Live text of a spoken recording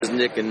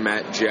Nick and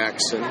Matt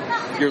Jackson.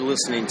 You're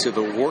listening to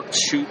the Work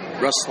Shoot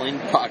Wrestling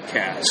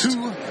Podcast.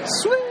 Too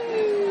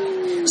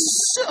sweet!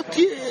 Suck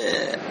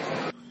it!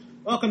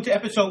 Welcome to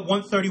episode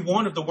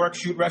 131 of the Work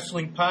Shoot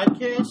Wrestling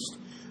Podcast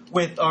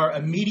with our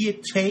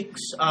immediate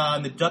takes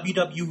on the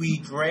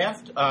WWE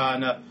Draft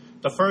on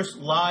the first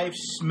live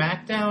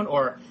SmackDown,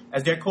 or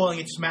as they're calling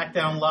it,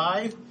 SmackDown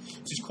Live.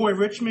 This is Corey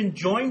Richmond,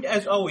 joined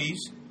as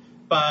always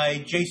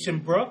by Jason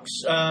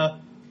Brooks.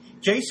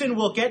 Jason,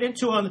 we'll get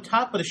into on the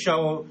top of the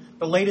show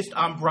the latest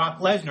on Brock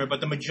Lesnar,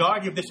 but the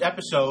majority of this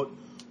episode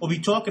will be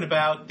talking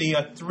about the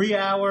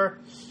 3-hour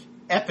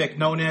epic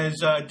known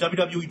as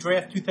WWE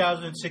Draft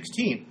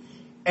 2016.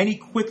 Any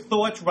quick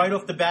thoughts right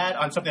off the bat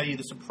on something that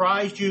either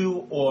surprised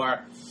you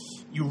or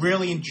you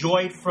really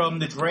enjoyed from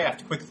the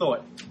draft? Quick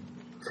thought.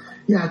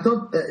 Yeah, I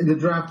thought the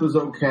draft was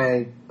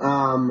okay.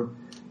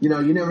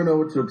 You never know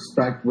what to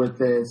expect with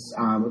this.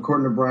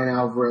 According to Brian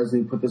Alvarez,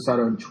 and he put this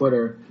out on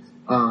Twitter,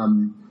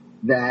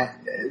 that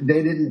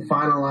they didn't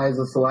finalize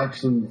the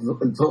selections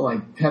until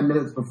like 10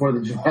 minutes before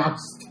the draft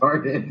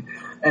started,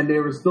 and they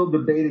were still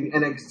debating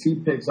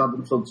NXT picks up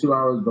until 2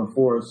 hours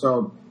before.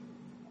 So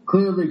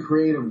clearly,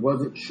 creative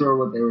wasn't sure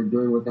what they were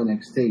doing with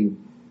NXT.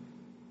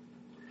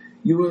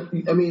 You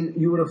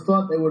would have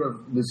thought they would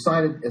have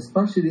decided,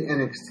 especially the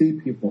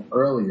NXT people,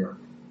 earlier.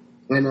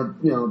 And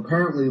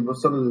apparently, with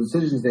some of the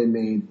decisions they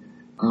made,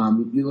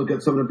 you look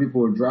at some of the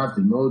people who were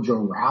drafted,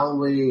 Mojo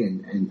Rawley,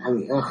 and I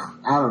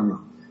don't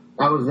know.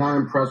 I was not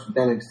impressed with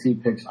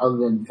NXT picks other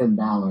than Finn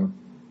Balor.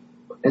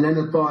 And then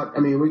the thought,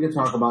 we could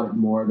talk about it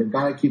more. They've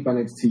got to keep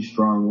NXT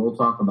strong. We'll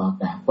talk about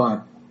that.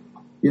 But,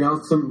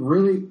 some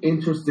really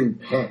interesting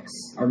picks.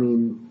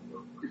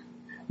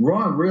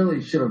 Raw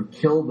really should have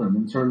killed them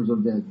in terms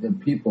of the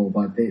people,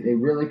 but they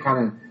really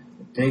kind of,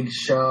 Big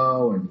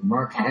Show and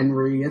Mark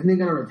Henry. Isn't he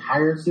going to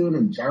retire soon?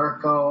 And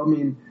Jericho.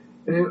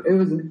 It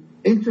was an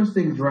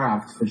interesting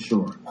draft for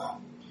sure.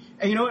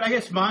 And you know what? I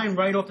guess mine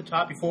right off the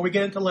top, before we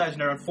get into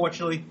Lesnar,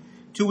 unfortunately,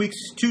 2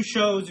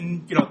 shows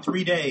in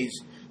 3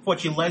 days.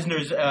 Unfortunately,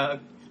 Lesnar's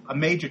a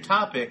major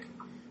topic.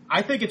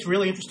 I think it's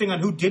really interesting on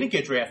who didn't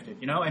get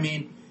drafted.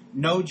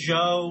 No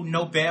Joe,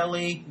 no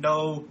Bailey,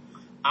 no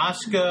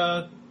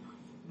Asuka.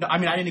 No, I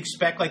didn't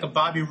expect like a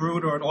Bobby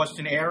Roode or an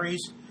Austin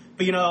Aries,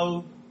 but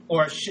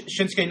or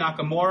Shinsuke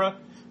Nakamura.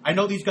 I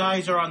know these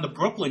guys are on the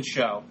Brooklyn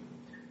show,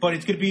 but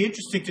it's going to be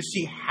interesting to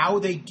see how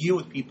they deal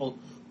with people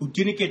who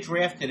didn't get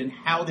drafted and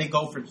how they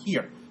go from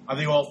here. Are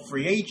they all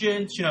free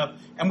agents,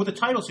 and with the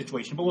title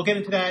situation? But we'll get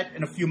into that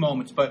in a few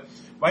moments. But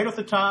right off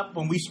the top,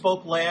 when we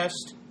spoke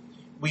last,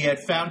 we had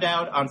found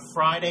out on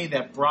Friday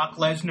that Brock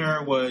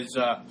Lesnar was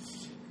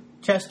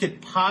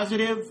tested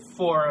positive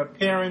for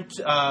apparent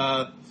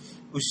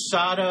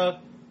USADA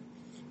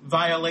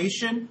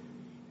violation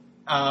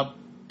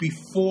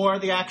before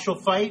the actual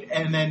fight.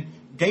 And then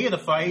day of the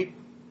fight,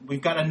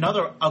 we've got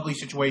another ugly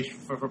situation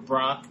for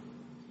Brock,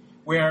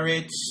 where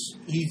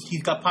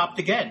he's got popped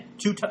again.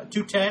 Two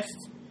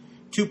tests,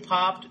 2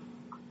 popped.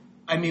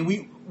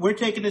 We're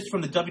taking this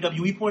from the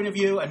WWE point of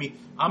view.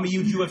 I'm a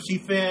huge UFC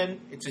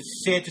fan. It's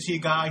sad to see a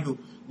guy who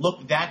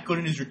looked that good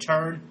in his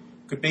return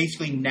could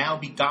basically now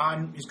be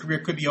gone. His career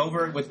could be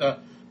over with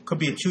could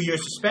be a 2-year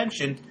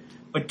suspension.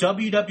 But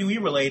WWE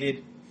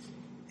related,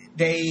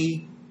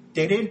 they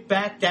didn't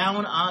back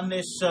down on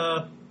this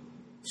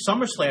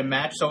SummerSlam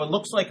match, so it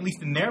looks like, at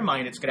least in their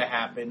mind, it's going to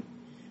happen.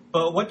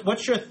 But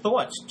what's your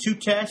thoughts? 2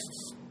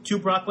 tests, 2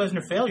 Brock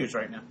Lesnar failures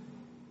right now.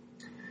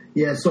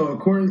 Yeah, so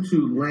according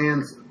to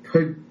Lance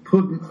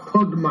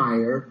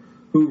Pugmire,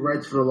 who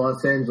writes for the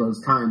Los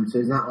Angeles Times, so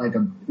he's not like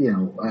a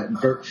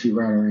dirt sheet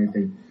writer or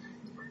anything,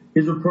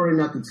 he's reporting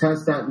that the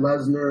test that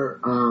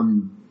Lesnar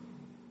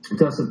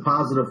tested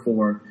positive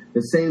for,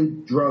 the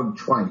same drug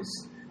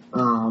twice,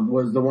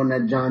 was the one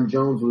that John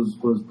Jones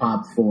was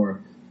popped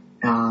for.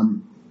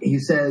 He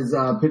says,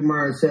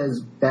 Pugmire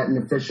says that an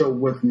official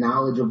with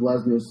knowledge of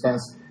Lesnar's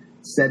test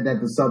said that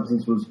the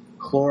substance was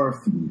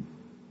chlorophene.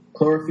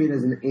 Chlorophene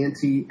is an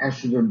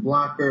anti-estrogen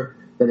blocker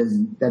that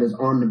is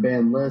on the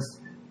banned list.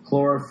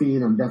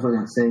 Chlorophene, I'm definitely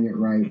not saying it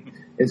right,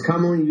 is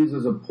commonly used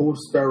as a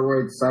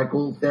post-steroid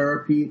cycle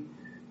therapy,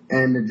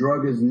 and the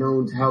drug is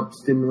known to help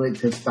stimulate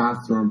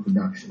testosterone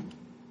production.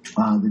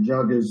 The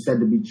drug is said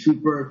to be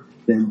cheaper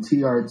than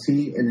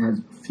TRT and has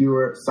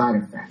fewer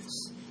side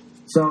effects.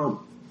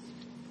 So,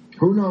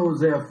 who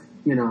knows if,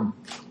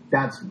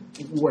 that's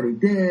what he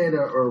did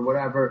or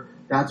whatever.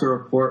 That's a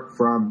report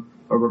from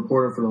a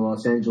reporter for the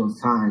Los Angeles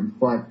Times.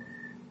 But,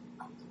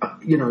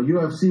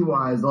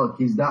 UFC-wise, look,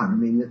 he's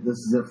done. This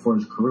is it for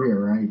his career,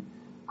 right?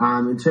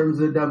 In terms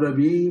of the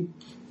WWE,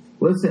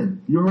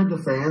 listen, you heard the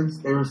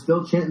fans. They were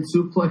still chanting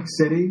Suplex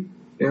City.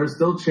 They were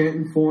still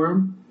chanting for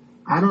him.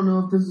 I don't know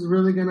if this is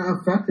really going to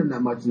affect him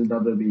that much in the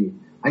WWE.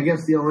 I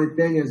guess the only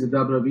thing is the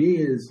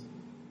WWE is,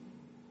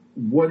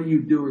 what do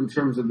you do in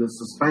terms of the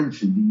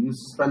suspension? Do you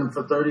suspend him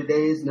for 30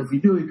 days? And if you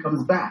do, he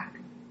comes back.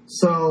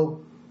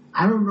 So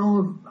I don't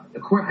know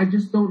I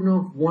just don't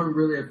know if one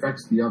really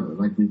affects the other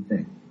like we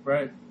think.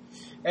 Right.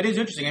 That is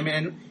interesting.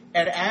 And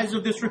as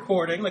of this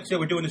recording, like I said,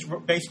 we're doing this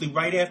basically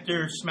right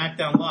after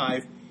SmackDown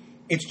Live,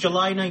 it's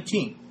July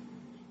 19th.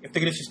 If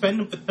they're going to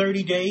suspend him for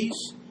 30 days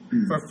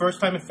for a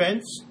first-time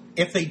offense,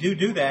 if they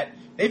do that,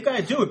 they've got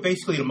to do it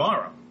basically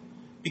tomorrow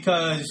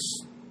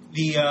because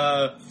the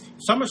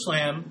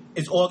SummerSlam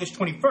is August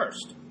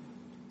 21st.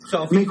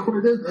 So,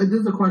 Corey,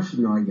 there's a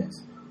question though, I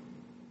guess.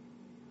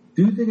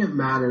 Do you think it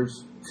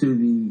matters to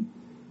the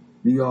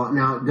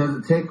now? Does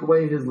it take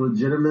away his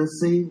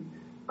legitimacy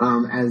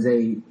as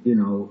a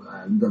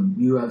the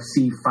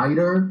UFC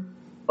fighter?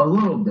 A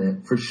little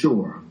bit, for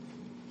sure.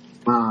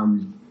 But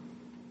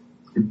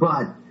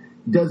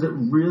does it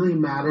really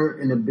matter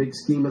in the big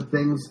scheme of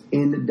things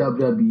in the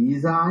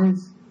WWE's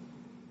eyes?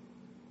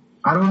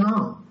 I don't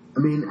know. I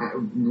mean,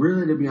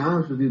 really, to be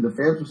honest with you, the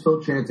fans are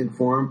still chanting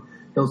for him.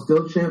 They'll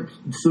still chant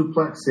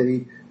Suplex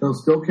City. They'll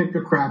still kick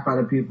the crap out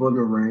of people in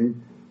the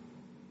ring.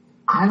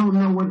 I don't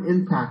know what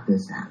impact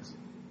this has.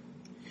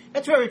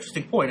 That's a very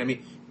interesting point. I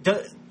mean,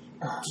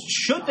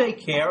 should they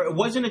care? It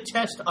wasn't a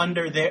test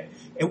under their...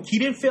 He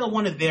didn't fail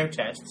one of their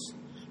tests.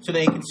 So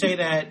they can say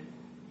that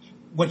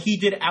what he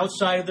did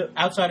outside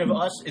of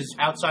us is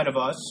outside of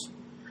us.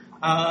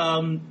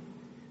 I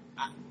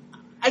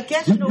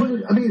guess... I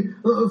mean,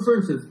 for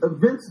instance,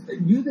 Vince... Do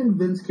you think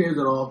Vince cares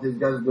at all if these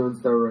guys are doing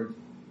steroids?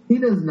 He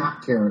does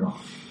not care at all.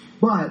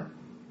 But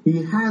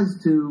he has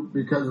to,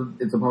 because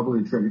it's a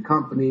publicly traded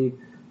company,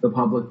 the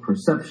public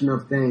perception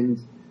of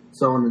things,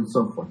 so on and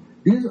so forth.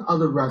 These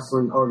other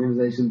wrestling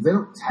organizations, they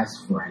don't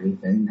test for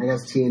anything. I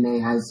guess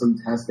TNA has some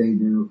tests they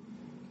do.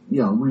 I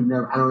don't even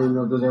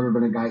know if there's ever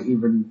been a guy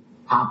even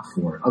popped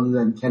for it, other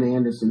than Ken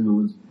Anderson, who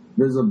was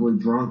visibly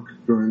drunk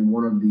during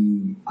one of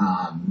the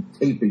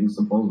tapings,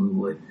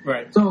 supposedly.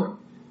 Right. So,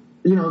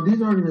 these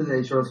wrestling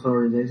organizations,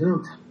 they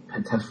don't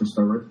test for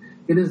steroids.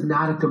 It is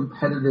not a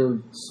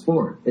competitive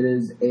sport. It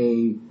is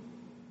a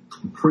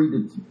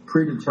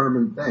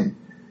predetermined thing.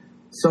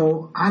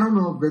 So I don't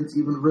know if Vince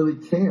even really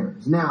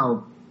cares.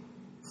 Now,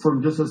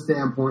 from just a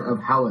standpoint of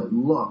how it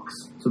looks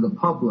to the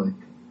public,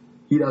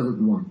 he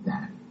doesn't want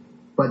that.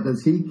 But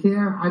does he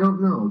care? I don't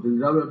know. Do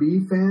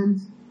WWE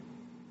fans?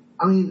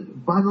 I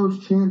mean, by those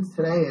chants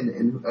today, and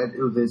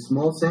it was a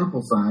small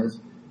sample size,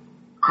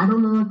 I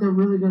don't know if they're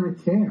really going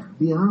to care, to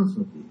be honest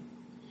with you.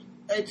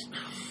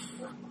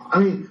 I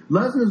mean,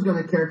 Lesnar's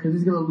going to care because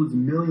he's going to lose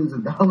millions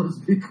of dollars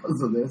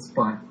because of this,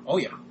 but... Oh,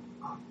 yeah.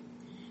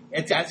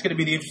 That's going to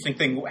be the interesting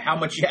thing, how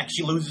much he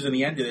actually loses in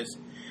the end of this.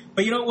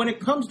 But, when it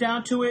comes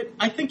down to it,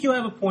 I think you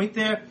have a point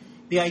there.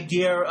 The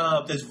idea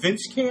of, does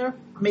Vince care?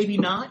 Maybe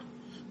not.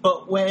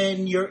 But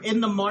when you're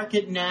in the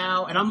market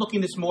now, and I'm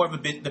looking at this more of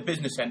the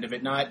business end of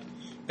it, not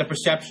the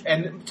perception,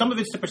 and some of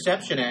it's the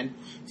perception end.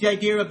 It's the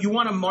idea of you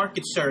want to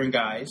market certain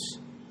guys,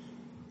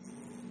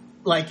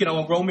 like, a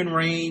Roman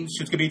Reigns,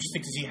 who's going to be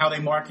interesting to see how they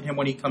market him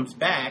when he comes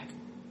back.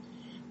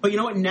 But you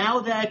know what?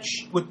 Now that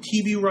with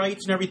TV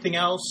rights and everything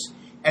else,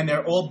 and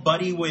they're all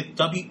buddy with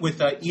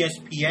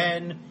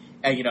ESPN,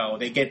 and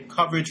they get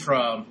coverage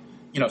from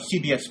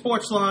CBS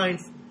Sportsline.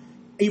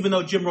 Even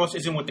though Jim Ross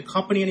isn't with the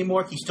company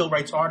anymore, he still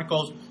writes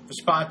articles for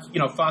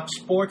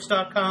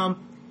FoxSports.com.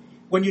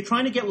 When you're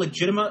trying to get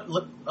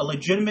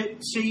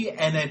legitimacy,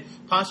 and then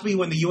possibly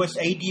when the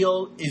USA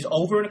deal is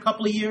over in a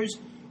couple of years,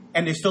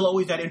 and there's still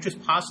always that interest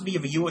possibly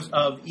of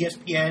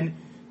ESPN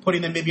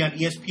putting them maybe on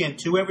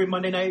ESPN2 every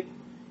Monday night.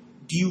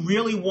 Do you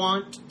really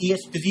want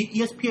does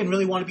ESPN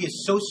really want to be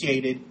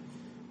associated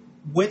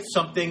with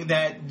something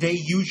that they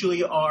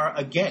usually are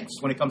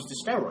against when it comes to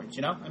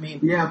steroids? I mean,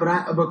 yeah,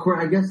 but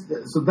Corey, I guess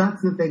so.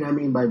 That's the thing I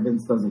mean by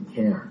Vince doesn't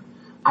care.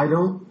 I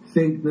don't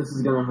think this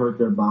is going to hurt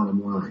their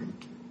bottom line.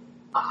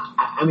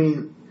 I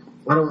mean,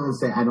 I don't want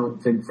to say I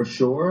don't think for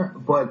sure,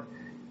 but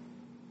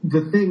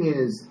the thing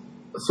is,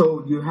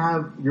 so you're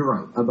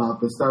right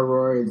about the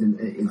steroids, and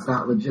it's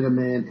not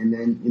legitimate, and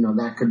then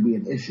that could be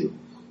an issue.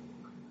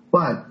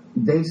 But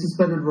they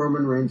suspended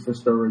Roman Reigns for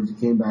steroids. He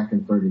came back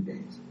in 30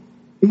 days.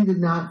 He did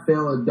not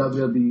fail a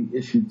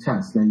WWE-issued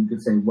test. Now, you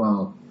could say,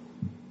 well,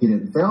 he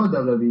didn't fail a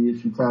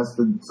WWE-issued test,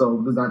 and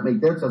so does that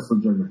make their test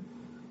legitimate?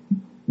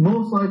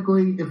 Most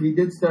likely, if he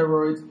did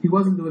steroids, he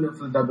wasn't doing it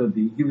for the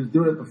WWE. He was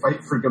doing it to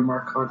fight freaking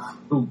Mark Hunt,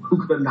 who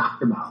could have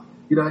knocked him out.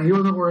 He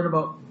wasn't worried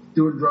about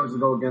doing drugs to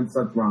go against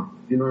Seth Rollins.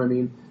 You know what I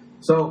mean?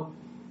 So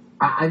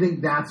I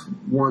think that's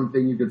one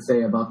thing you could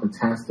say about the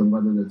test and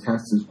whether the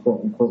test is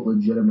quote-unquote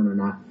legitimate or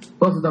not.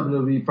 Plus, the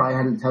WWE probably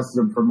hadn't tested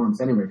him for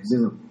months anyway because he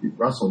hasn't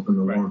wrestled in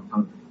a long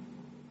time.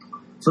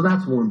 So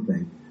that's one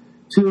thing.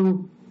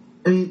 Two,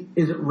 I mean,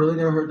 is it really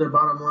going to hurt their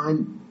bottom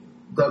line?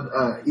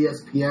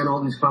 ESPN,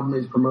 all these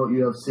companies promote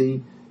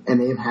UFC, and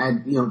they've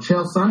had,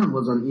 Chael Sonnen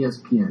was on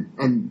ESPN,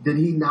 and did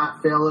he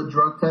not fail a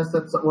drug test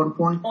at one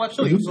point? Oh,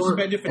 absolutely. He was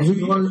suspended for 2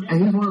 years.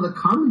 And he's one of the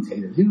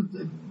commentators. He was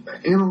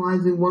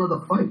analyzing one of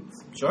the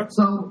fights. Sure.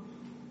 So,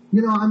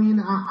 I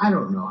mean, I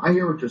don't know. I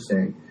hear what you're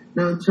saying.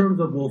 Now, in terms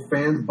of will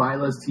fans buy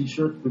less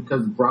T-shirts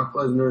because Brock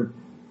Lesnar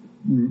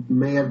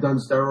may have done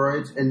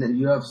steroids in the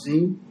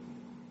UFC,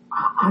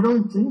 I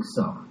don't think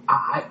so.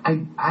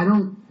 I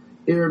don't.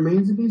 It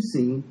remains to be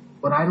seen,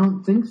 but I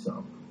don't think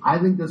so. I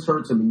think this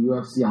hurts him in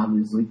UFC,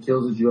 obviously,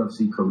 kills his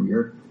UFC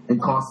career,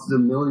 and costs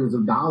him millions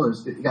of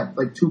dollars. He got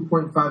like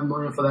 $2.5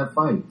 million for that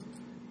fight.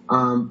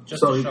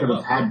 So he could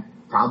have had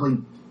probably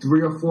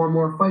 3 or 4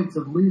 more fights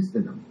at least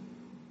in him.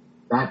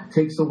 That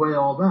takes away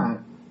all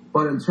that.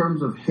 But in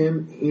terms of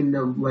him in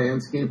the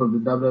landscape of the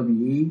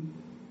WWE,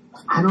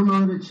 I don't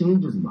know that it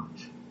changes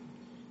much.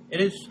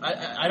 It is.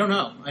 I don't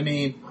know. I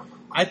mean,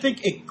 I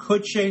think it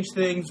could change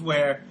things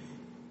where.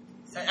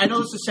 I know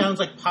this sounds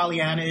like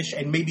Pollyanna-ish,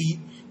 and maybe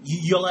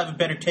you'll have a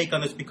better take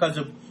on this because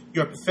of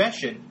your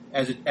profession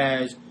as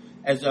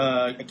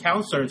a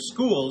counselor in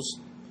schools.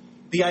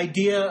 The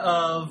idea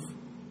of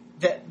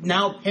that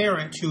now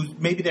parent who's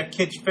maybe their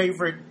kid's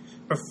favorite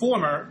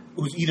performer,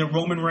 who's either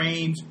Roman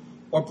Reigns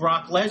or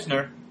Brock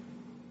Lesnar,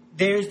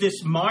 there's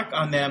this mark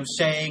on them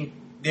saying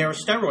they're a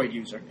steroid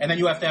user. And then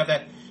you have to have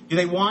that. Do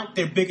they want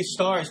their biggest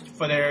stars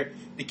for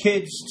the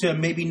kids to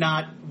maybe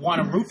not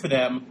want to root for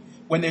them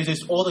when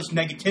there's all this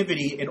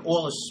negativity in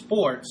all the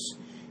sports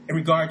in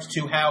regards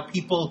to how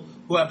people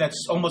who have that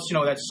almost,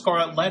 that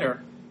scarlet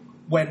letter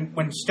when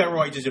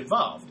steroids is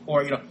involved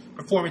or,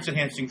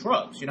 performance-enhancing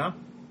drugs,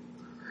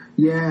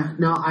 Yeah,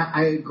 no,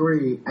 I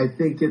agree. I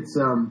think it's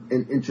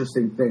an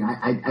interesting thing.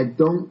 I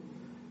don't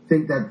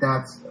think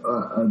that's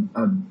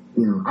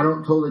I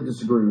don't totally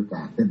disagree with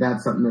that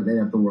that's something that they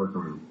have to work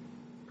around.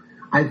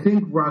 I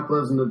think Brock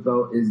Lesnar,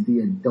 though, is the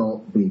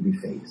adult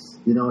babyface.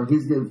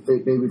 He's the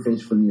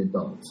babyface for the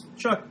adults.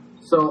 Sure.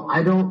 So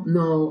I don't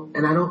know,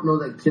 and I don't know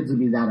that kids will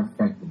be that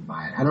affected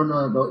by it. I don't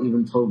know that they'll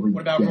even totally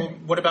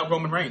What about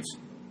Roman Reigns?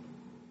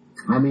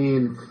 I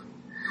mean,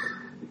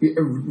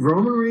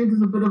 Roman Reigns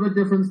is a bit of a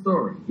different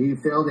story. He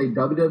failed a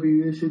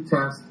WWE issue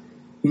test.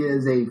 He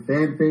is a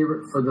fan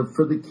favorite for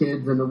the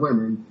kids and the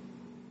women.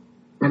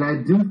 And I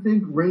do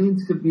think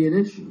Reigns could be an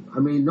issue. I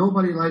mean,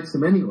 nobody likes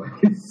him anyway.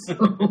 So,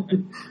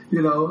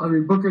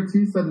 Booker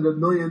T said it a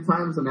million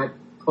times in that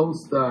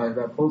post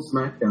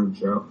SmackDown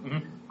show.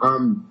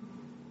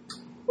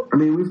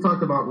 Mm-hmm. We've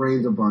talked about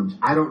Reigns a bunch.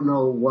 I don't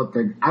know what's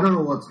going to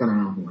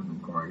happen with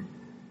him, Corey.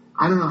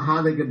 I don't know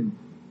how they could,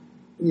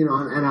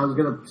 and I was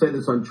going to say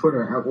this on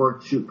Twitter at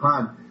Work Shoot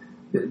Pod.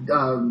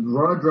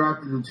 Raw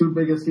drafted the 2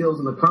 biggest heels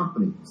in the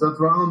company, Seth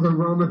Rollins and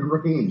Roman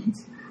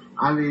Reigns.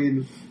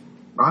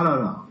 I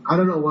don't know. I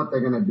don't know what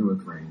they're going to do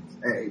with Reigns.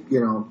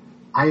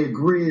 I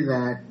agree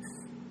that,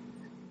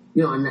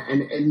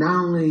 and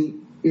not only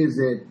is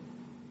it,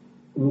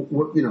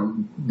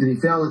 did he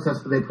fail the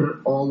test, but they put it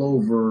all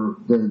over,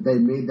 they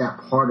made that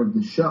part of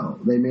the show.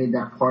 They made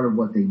that part of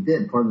what they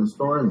did, part of the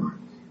storyline.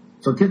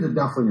 So kids are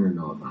definitely going to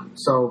know about it.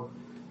 So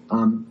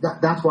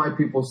that's why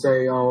people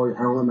say, oh,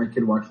 I don't let my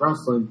kid watch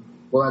wrestling.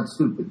 Well, that's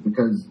stupid,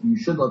 because you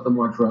should let them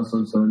watch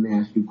wrestling so then they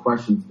ask you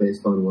questions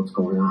based on what's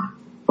going on.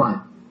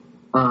 But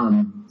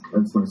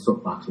that's my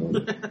soapbox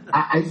moment.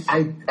 I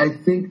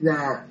think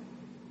that,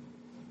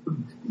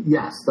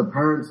 yes, the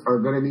parents are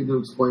going to need to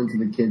explain to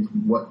the kids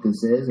what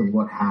this is and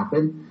what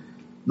happened.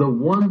 The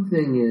one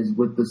thing is,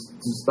 with the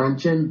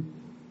suspension,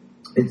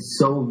 it's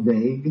so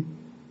vague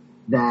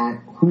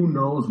that who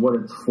knows what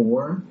it's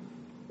for.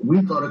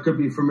 We thought it could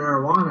be for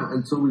marijuana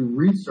until we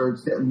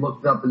researched it and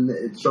looked up, and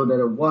it showed that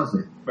it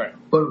wasn't. Right.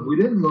 But if we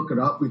didn't look it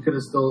up, we could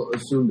have still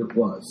assumed it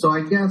was. So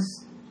I guess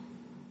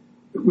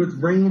with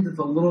Reigns, it's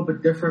a little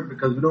bit different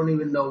because we don't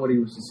even know what he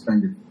was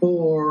suspended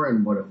for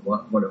and what it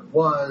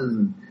was,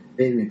 and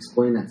they didn't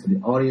explain that to the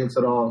audience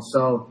at all.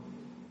 So,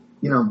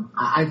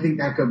 I think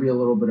that could be a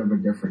little bit of a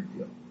different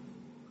deal.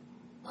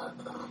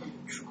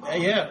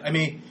 Yeah, and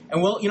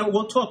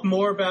we'll talk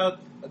more about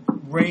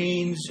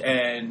Reigns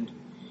and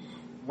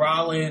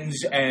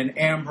Rollins and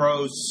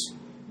Ambrose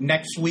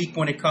next week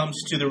when it comes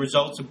to the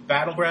results of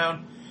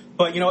Battleground.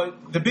 But,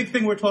 the big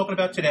thing we're talking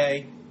about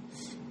today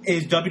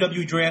is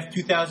WWE Draft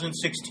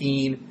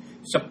 2016.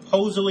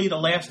 Supposedly the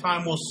last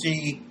time we'll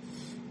see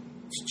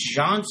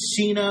John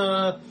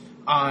Cena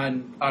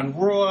on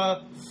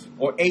Raw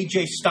or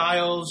AJ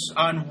Styles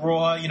on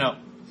Raw.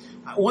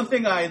 One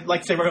thing I'd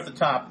like to say right off the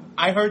top,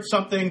 I heard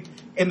something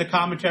in the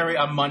commentary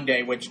on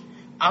Monday, which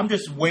I'm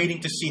just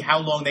waiting to see how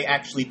long they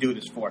actually do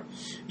this for.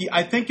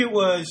 I think it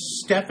was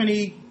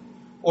Stephanie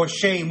or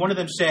Shane. One of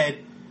them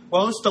said,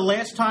 well, it's the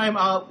last time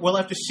we'll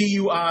have to see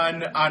you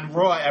on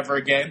Raw ever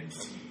again.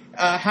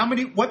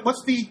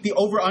 What's the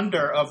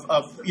over-under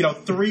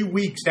of 3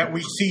 weeks that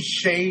we see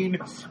Shane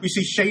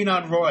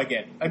on Raw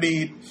again? By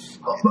the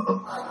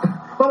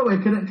way,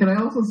 can I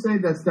also say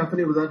that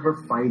Stephanie was at her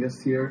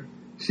finest here?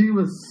 She's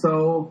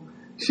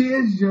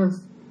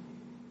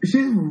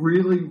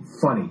really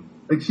funny.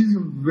 Like, she's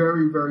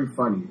very, very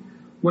funny.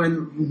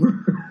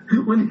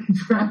 When he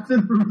drafted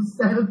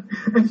Rusev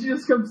and she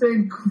just kept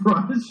saying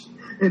crush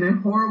in a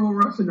horrible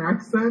Russian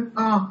accent,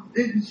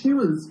 she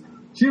was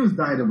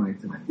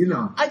dynamite tonight.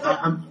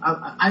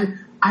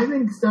 I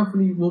think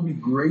Stephanie will be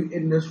great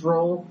in this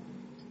role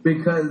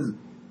because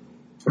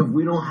if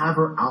we don't have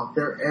her out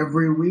there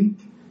every week,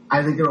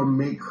 I think it'll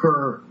make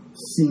her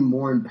seem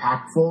more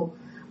impactful.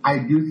 I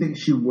do think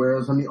she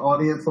wears on the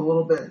audience a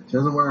little bit. She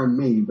doesn't wear on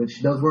me, but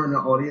she does wear on the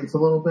audience a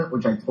little bit,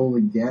 which I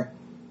totally get.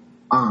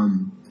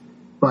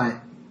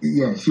 But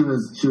yeah, she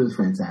was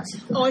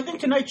fantastic tonight. Oh, I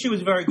think tonight she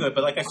was very good.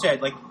 But like I said,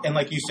 like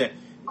you said,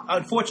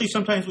 unfortunately,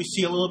 sometimes we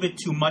see a little bit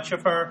too much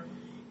of her.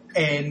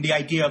 and the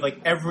idea of like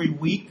every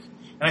week.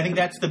 And I think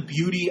that's the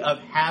beauty of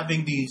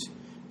having these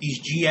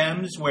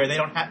GMs where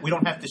we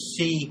don't have to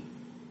see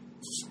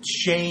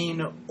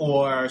Shane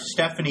or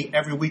Stephanie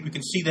every week. We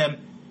can see them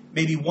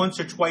maybe once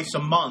or twice a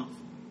month,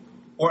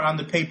 or on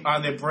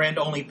their brand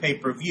only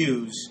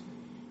pay-per-views,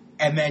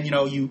 and then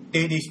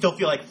they still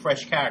feel like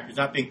fresh characters,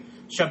 not being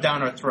shoved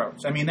down our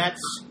throats. I mean, that's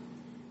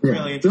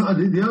really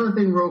interesting. The other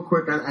thing, real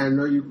quick, I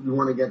know you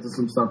want to get to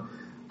some stuff.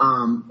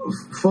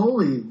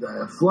 Foley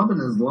flubbing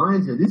his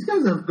lines here. These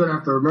guys are going to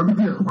have to remember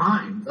their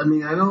lines. I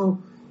mean, I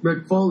know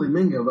Mick Foley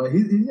Mingo, but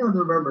he's going to have to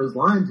remember his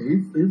lines.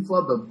 He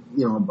flubbed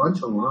a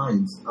bunch of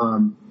lines.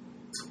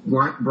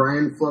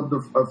 Brian flubbed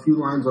a few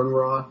lines on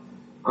Raw.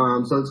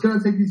 So it's going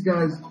to take these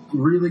guys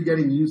really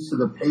getting used to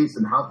the pace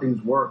and how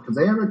things work, because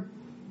they haven't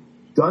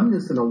done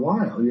this in a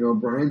while.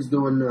 Brian's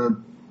doing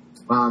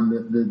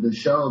the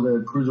show,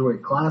 the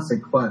Cruiserweight Classic,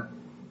 but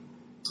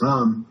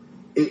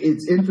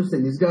it's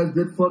interesting. These guys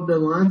did flub their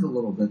lines a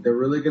little bit. They're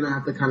really going to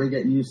have to kind of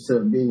get used to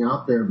being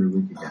out there every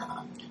week again.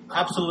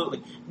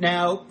 Absolutely.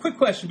 Now, quick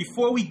question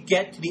before we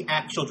get to the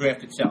actual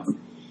draft itself.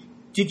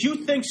 Did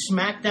you think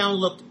SmackDown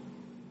looked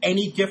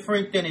any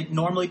different than it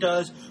normally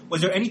does?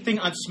 Was there anything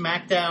on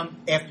SmackDown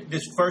after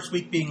this first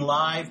week being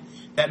live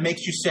that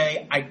makes you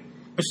say,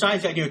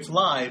 besides the idea it's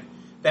live,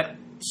 that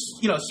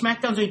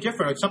SmackDown's any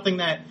different? It's something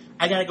that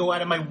I got to go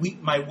out of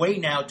my way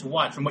now to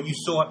watch from what you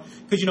saw.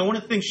 Because, one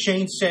of the things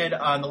Shane said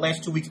on the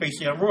last 2 weeks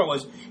basically on Raw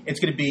was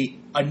it's going to be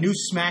a new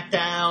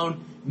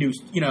SmackDown, you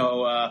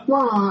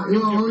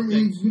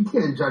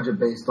can't judge it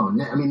based on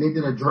that. I mean, they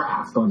did a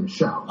draft on the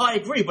show. Oh, I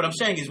agree. What I'm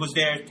saying is, was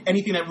there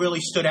anything that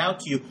really stood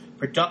out to you,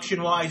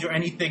 production-wise, or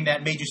anything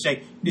that made you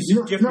say, this is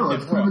different than Raw? No,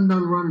 it's Kevin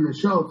Dunn running the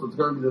show, so it's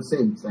going to be the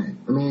same thing.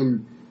 I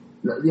mean,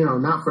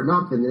 not for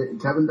nothing.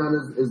 Kevin Dunn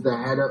is the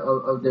head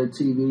of their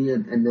TV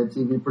and their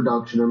TV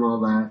production and all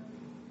that.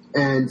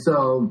 And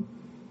so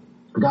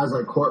guys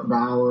like Court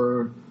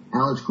Bauer,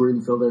 Alex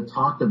Greenfield, they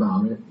talked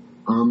about it.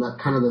 That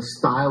kind of the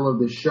style of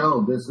the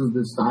show. This is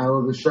the style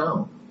of the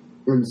show.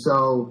 And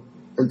so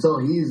until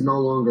he's no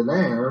longer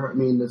there, I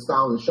mean, the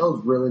style of the show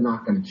is really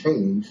not going to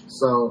change.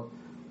 So,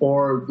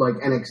 or like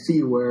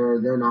NXT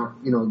where they're not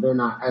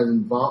as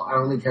involved. I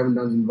don't think Kevin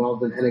Dunn's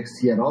involved in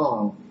NXT at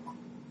all.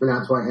 And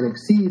that's why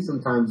NXT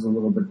sometimes is a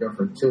little bit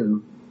different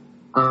too.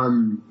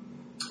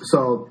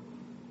 So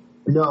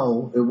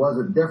no, it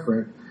wasn't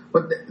different.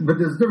 But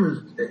there's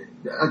difference.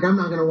 Like, I'm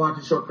not going to watch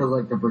a show because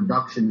like the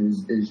production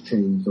is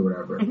changed or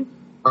whatever. Mm-hmm.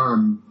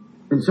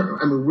 And so,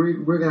 I mean,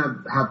 we're going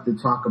to have to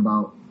talk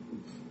about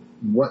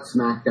what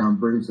SmackDown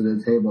brings to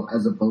the table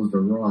as opposed to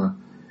Raw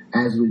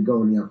as we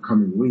go in the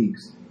upcoming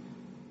weeks.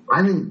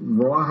 I think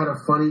Raw had a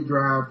funny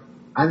draft.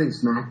 I think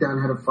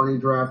SmackDown had a funny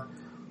draft.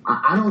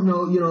 I don't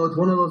know. It's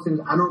one of those things.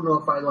 I don't know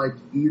if I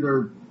liked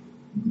either's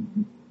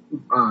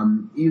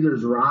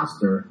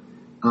roster.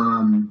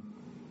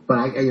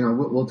 But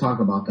we'll talk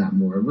about that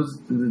more.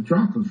 The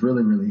draft was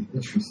really, really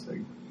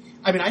interesting.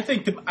 I mean, I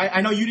think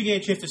I know you didn't get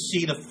a chance to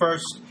see the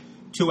first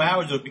 2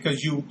 hours of it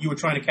because you were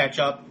trying to catch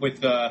up with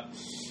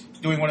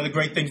doing one of the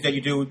great things that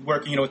you do,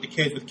 working with the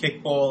kids with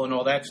kickball and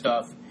all that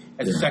stuff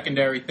as a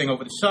secondary thing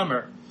over the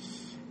summer.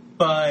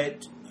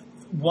 But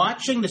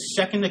watching the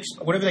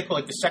whatever they call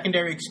it, the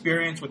secondary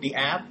experience with the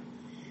app,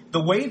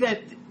 the way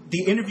that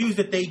the interviews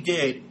that they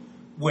did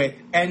with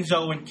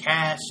Enzo and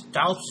Cass,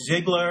 Dolph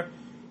Ziggler.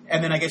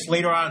 And then I guess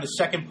later on in the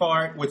second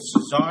part with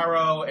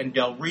Cesaro and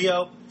Del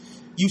Rio,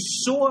 you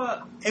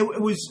saw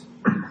it was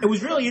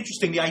really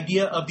interesting, the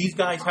idea of these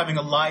guys having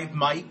a live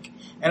mic.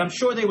 And I'm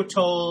sure they were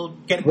told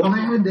and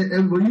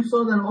when you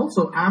saw that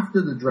also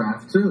after the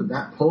draft too,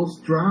 that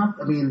post draft.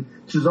 I mean,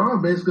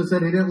 Cesaro basically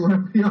said he didn't want to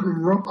be on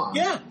Raw.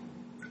 Yeah,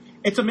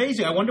 it's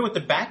amazing. I wonder what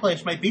the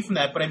backlash might be from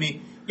that. But I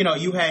mean,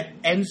 you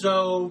had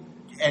Enzo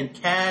and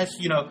Cass.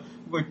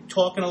 Were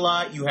talking a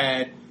lot. You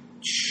had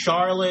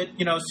Charlotte,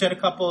 said a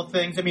couple of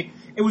things. I mean,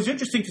 it was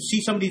interesting to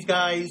see some of these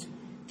guys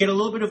get a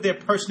little bit of their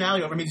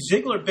personality over. I mean,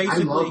 Ziggler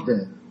basically. I loved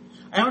it.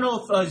 I don't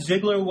know if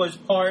Ziggler was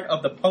part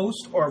of the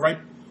post or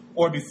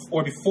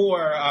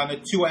before on the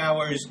 2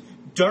 hours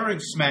during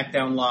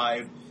SmackDown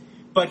Live,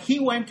 but he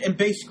went and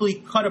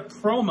basically cut a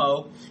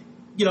promo,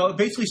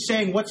 basically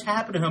saying what's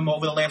happened to him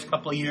over the last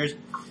couple of years,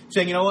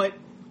 saying, you know what,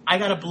 I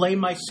got to blame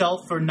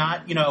myself for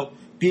not,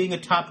 being a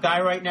top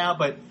guy right now,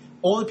 but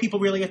all the people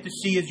really have to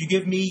see is you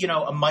give me,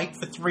 a mic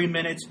for 3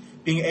 minutes,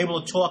 being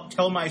able to talk,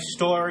 tell my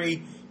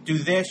story, do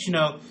this,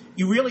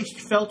 You really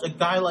felt a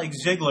guy like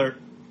Ziggler,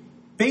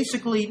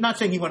 basically, not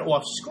saying he went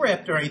off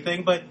script or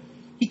anything, but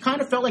he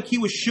kind of felt like he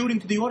was shooting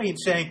to the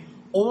audience saying,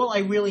 all I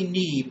really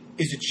need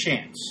is a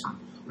chance.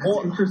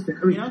 That's interesting.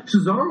 I mean,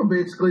 Cesaro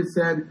basically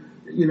said,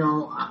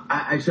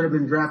 I should have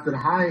been drafted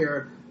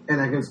higher and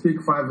I can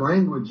speak 5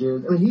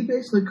 languages. I mean, he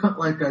basically cut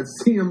like a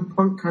CM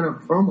Punk kind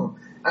of promo.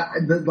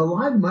 The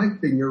live mic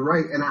thing, you're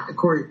right. And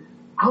Corey,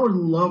 I would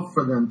love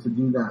for them to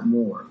do that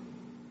more.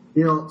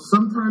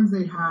 Sometimes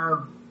they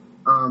have,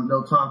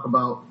 they'll talk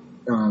about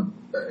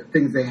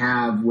things they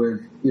have with,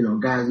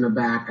 guys in the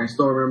back. I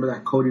still remember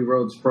that Cody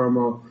Rhodes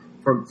promo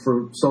from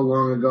so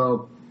long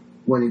ago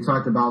when he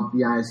talked about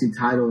the IC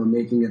title and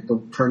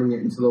turning it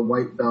into the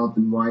white belt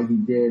and why he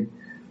did.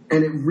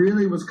 And it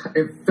really was,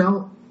 it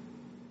felt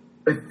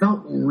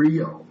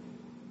real.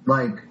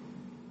 Like,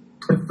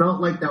 it felt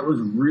like that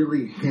was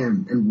really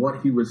him and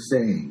what he was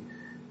saying.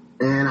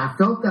 And I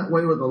felt that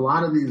way with a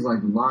lot of these, like,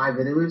 live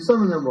interviews.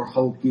 Some of them were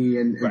hokey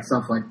and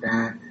stuff like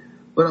that.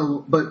 But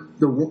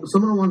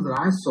some of the ones that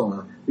I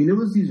saw, I mean, it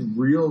was these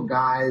real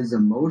guys'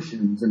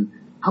 emotions. And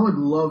I would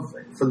love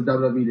for the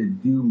WWE to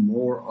do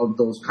more of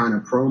those kind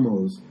of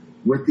promos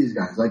with these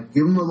guys. Like,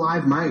 give them a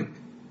live mic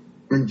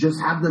and just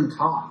have them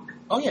talk.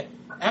 Oh, yeah.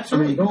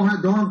 Absolutely. I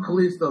mean, don't have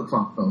Kalisto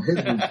talk, though. His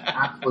was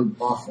absolutely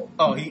awful.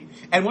 Oh,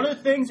 and one of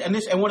the things, and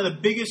one of the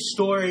biggest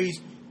stories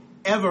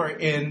ever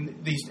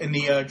in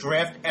the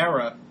draft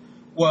era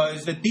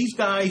was that these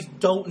guys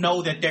don't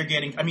know that they're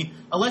getting. I mean,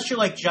 unless you're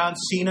like John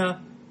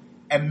Cena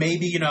and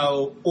maybe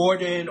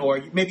Orton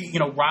or maybe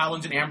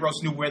Rollins and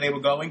Ambrose knew where they were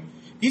going.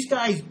 These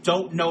guys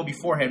don't know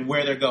beforehand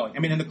where they're going.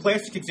 I mean, and the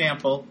classic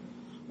example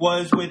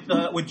was with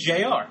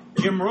JR,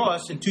 Jim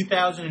Ross in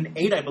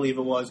 2008, I believe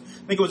it was.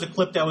 I think it was a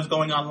clip that was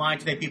going online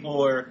today. People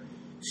were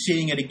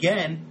seeing it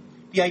again.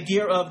 The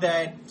idea of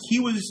that he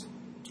was,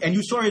 and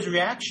you saw his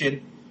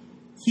reaction,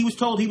 he was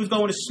told he was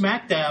going to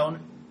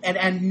SmackDown and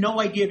had no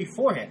idea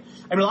beforehand.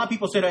 I mean, a lot of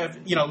people said,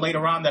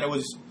 later on that it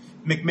was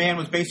McMahon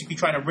was basically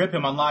trying to rip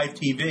him on live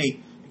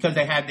TV because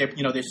they had their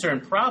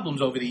certain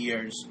problems over the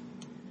years.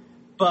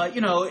 But,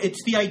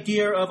 it's the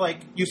idea of,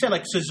 like you said,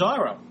 like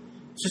Cesaro.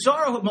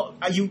 Cesaro,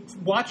 are you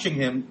watching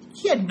him?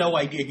 He had no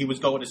idea he was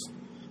going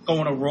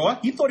to Raw.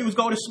 He thought he was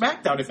going to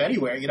SmackDown, if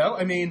anywhere.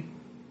 I mean,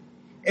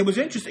 it was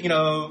interesting.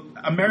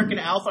 American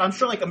Alpha. I'm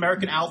sure like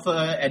American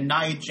Alpha and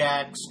Nia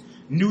Jax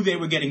knew they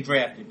were getting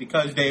drafted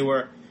because they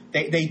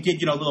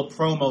did little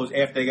promos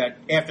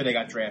after they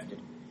got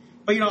drafted.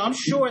 But I'm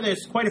sure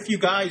there's quite a few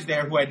guys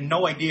there who had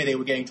no idea they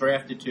were getting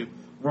drafted to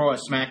Raw or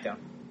SmackDown.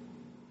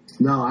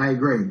 No, I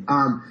agree.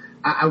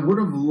 I would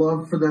have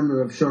loved for them to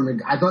have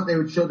shown I thought they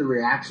would show the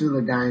reaction of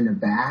the guy in the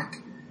back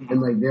and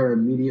like their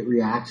immediate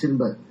reaction,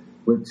 but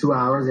with 2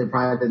 hours they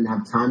probably didn't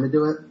have time to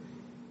do it.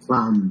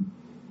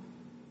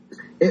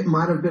 It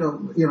might have been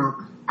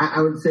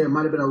I would say it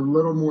might have been a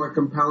little more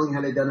compelling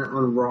had they done it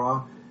on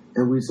Raw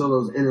and we saw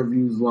those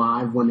interviews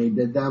live when they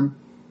did them,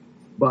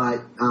 but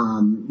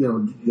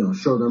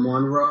show them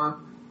on Raw.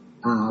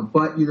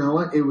 But you know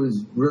what? It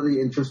was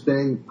really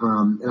interesting,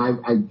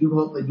 and I do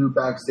hope they do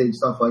backstage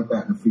stuff like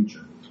that in the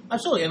future.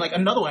 Absolutely. And like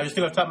another one, I just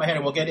think off the top of my head,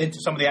 and we'll get into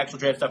some of the actual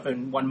draft stuff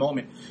in one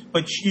moment.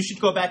 But you should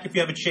go back if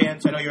you have a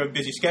chance. I know you're a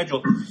busy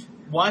schedule.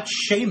 Watch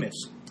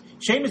Sheamus.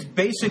 Sheamus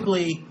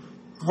basically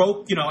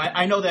broke,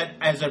 I know that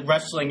as a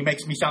wrestling, it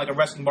makes me sound like a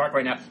wrestling mark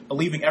right now,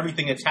 believing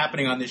everything that's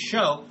happening on this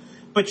show.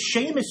 But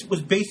Sheamus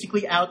was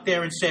basically out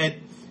there and said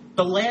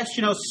the last,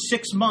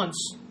 6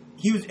 months,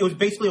 it was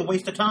basically a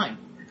waste of time.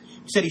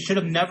 He said he should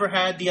have never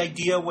had the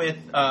idea with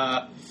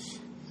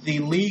the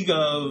League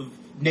of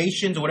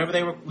Nations or whatever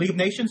they were, League of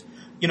Nations.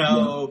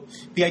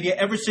 The idea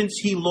ever since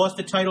he lost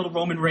the title to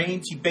Roman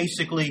Reigns,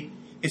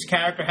 his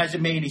character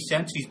hasn't made any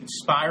sense. He's been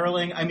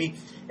spiraling. I mean,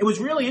 it was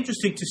really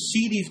interesting to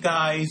see these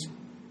guys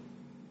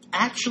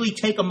actually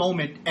take a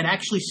moment and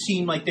actually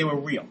seem like they were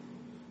real.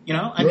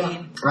 I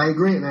mean, I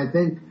agree, and I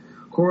think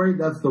Corey,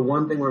 that's the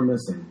one thing we're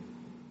missing.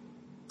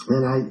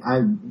 And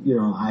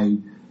I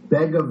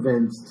beg of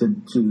Vince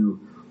to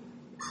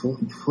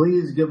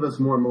please give us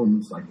more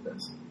moments like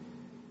this.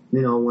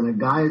 When a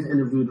guy is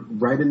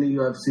interviewed right in the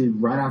UFC,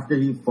 right after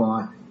he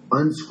fought,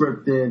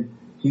 unscripted,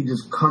 he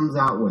just comes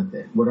out with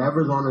it.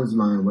 Whatever's on his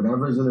mind,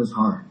 whatever's in his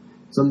heart.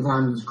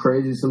 Sometimes it's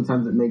crazy,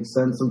 sometimes it makes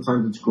sense,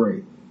 sometimes it's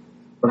great.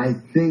 But I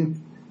think,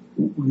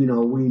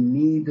 we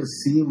need to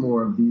see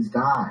more of these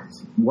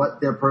guys,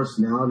 what their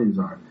personalities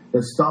are,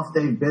 the stuff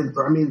they've been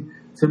through. I mean,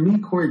 to me,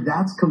 Corey,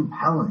 that's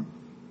compelling.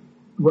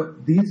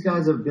 What these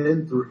guys have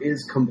been through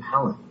is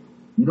compelling.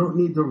 You don't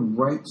need to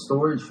write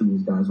stories for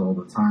these guys all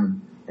the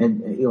time.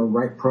 And,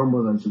 write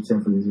promos, I should say,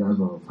 for these guys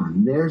all the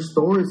time. Their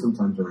stories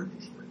sometimes are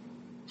interesting.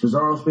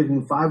 Cesaro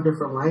speaking 5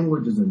 different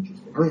languages is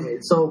interesting. I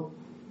mean, so,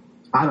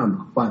 I don't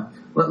know. But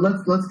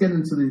let's get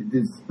into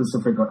the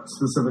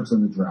specifics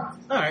of the draft.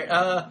 All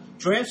right.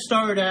 Draft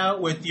started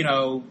out with,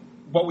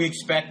 what we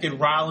expected.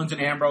 Rollins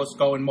and Ambrose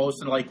going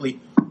most likely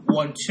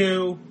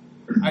 1-2.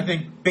 I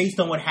think based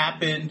on what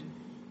happened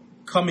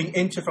coming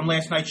into from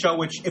last night's show,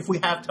 which if we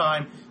have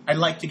time, I'd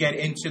like to get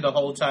into the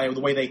whole time,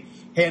 the way they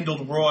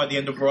handled Raw at the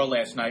end of Raw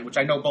last night, which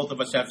I know both of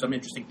us have some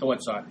interesting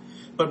thoughts on.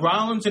 But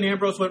Rollins and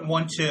Ambrose went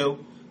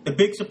 1-2. The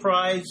big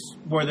surprise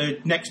were the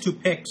next 2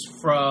 picks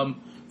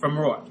from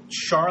Raw.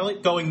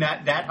 Charlotte going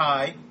that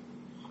high,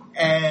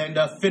 and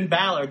Finn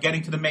Balor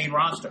getting to the main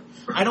roster.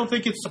 I don't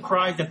think it's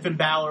surprised that Finn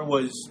Balor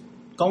was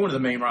going to the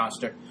main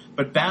roster,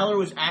 but Balor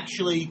was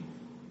actually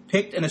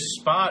picked in a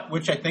spot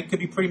which I think could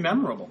be pretty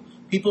memorable.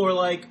 People were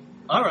like,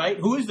 all right,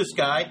 who is this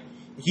guy?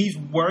 He's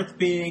worth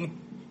being,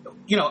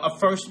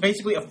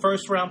 basically a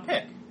first-round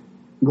pick.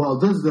 Well,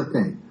 this is the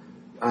thing.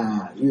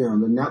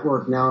 The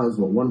network now has,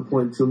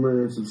 1.2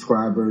 million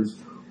subscribers,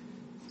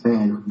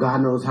 and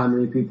God knows how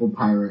many people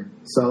pirate.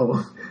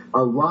 So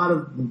a lot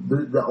of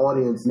the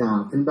audience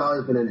now, Finn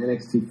Balor's been in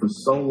NXT for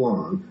so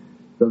long,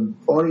 the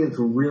audience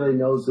really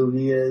knows who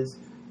he is.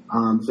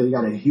 So he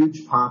got a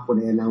huge pop when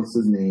they announced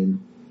his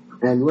name.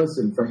 And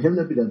listen, for him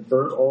to be the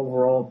 3rd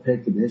overall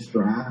pick in this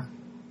draft,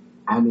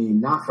 I mean,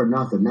 not for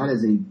nothing. That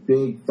is a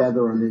big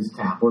feather in his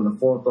cap. Or the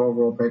 4th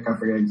overall pick, I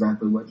forget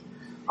exactly which.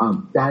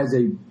 That is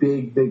a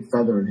big, big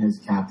feather in his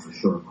cap for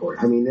sure, Corey.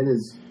 I mean, it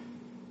is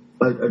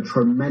a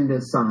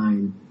tremendous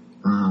sign.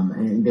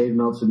 And Dave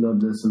Meltzer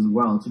noted this as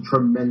well. It's a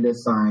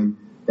tremendous sign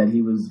that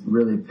he was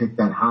really picked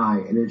that high.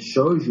 And it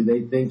shows you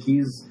they think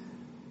he's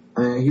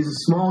a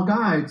small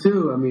guy,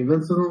 too. I mean,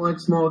 Vince doesn't like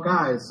small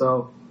guys,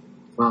 so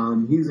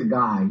he's a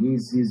guy.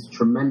 He's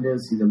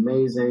tremendous. He's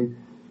amazing.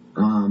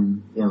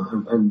 And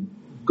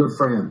good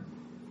for him.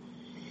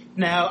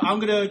 Now, I'm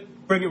going to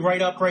bring it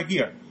right up right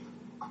here.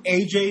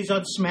 AJ's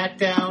on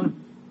SmackDown.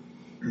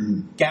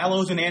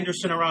 Gallows and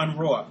Anderson are on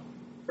Raw.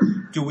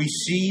 Do we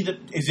see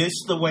is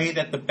this the way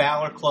that the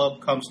Balor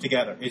Club comes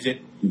together? Is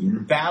it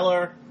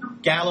Balor,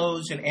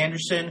 Gallows, and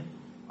Anderson?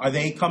 Are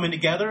they coming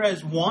together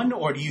as one,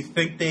 or do you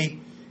think they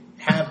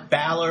have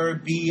Balor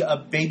be a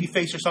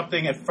babyface or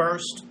something at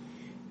first,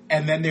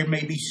 and then there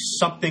may be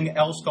something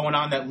else going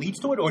on that leads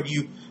to it? Or do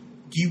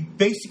you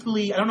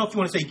basically, I don't know if you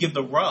want to say give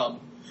the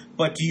rub,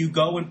 but do you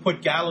go and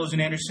put Gallows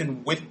and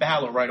Anderson with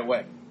Balor right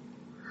away?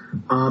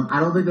 I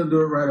don't think they'll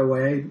do it right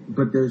away,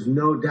 but there's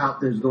no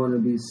doubt there's going to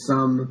be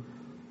some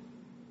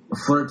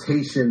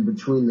flirtation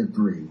between the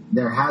three.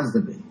 There has to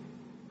be.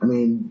 I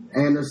mean,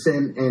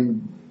 Anderson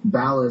and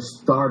Balor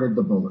started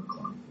the Bullet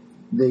Club.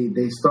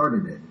 They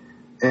started it.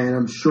 And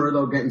I'm sure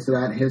they'll get into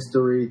that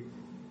history.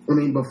 I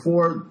mean,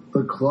 before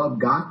the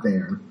club got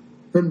there,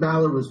 Finn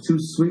Balor was too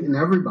sweet in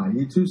everybody.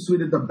 He too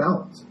sweet at the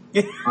belt.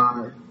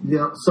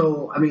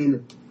 So, I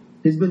mean,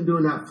 he's been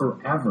doing that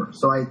forever.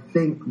 So I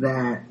think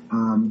that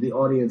the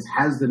audience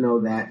has to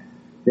know that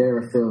they're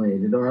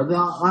affiliated, or a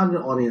lot of the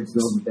audience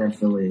knows that they're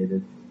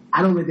affiliated.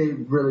 I don't think they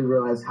really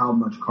realize how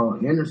much Carl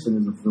Anderson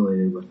is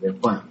affiliated with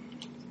it, but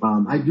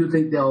I do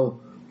think they'll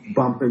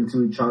bump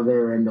into each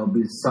other and there'll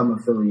be some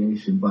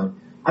affiliation, but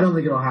I don't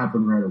think it'll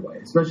happen right away,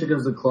 especially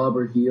because the club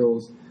are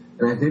heels,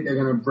 and I think they're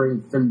going to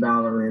bring Finn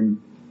Balor in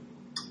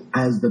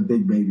as the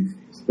big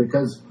babyface,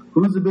 because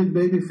who's the big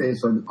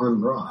babyface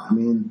on Raw? I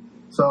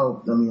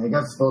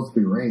guess it's supposed to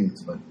be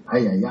Reigns, but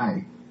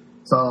aye.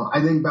 So I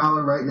think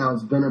Balor right now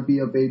is going to be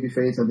a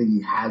babyface. I think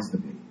he has to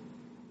be.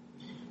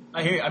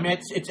 I hear you. I mean,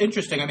 it's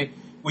interesting. I mean,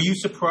 were you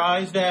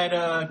surprised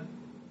that?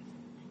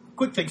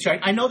 Quick thing, sorry.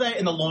 I know that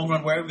in the long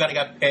run, where everybody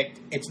got picked,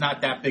 it's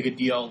not that big a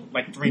deal.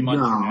 Like 3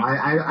 months. No, from now.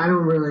 I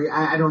don't really.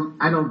 I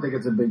don't think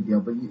it's a big deal.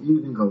 But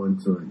you can go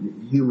into it.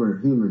 Humor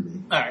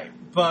me. All right,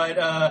 but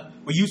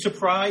were you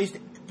surprised?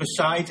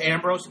 Besides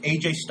Ambrose,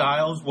 AJ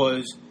Styles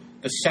was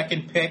the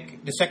second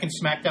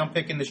SmackDown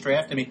pick in this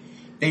draft. I mean,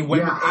 they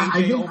went with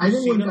AJ I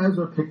think when guys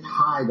are picked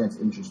high, that's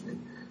interesting.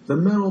 The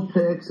middle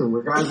picks and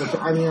where guys are.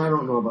 I mean, I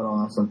don't know about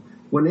all that stuff.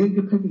 When they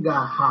pick a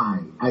guy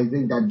high, I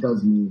think that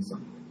does mean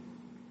something.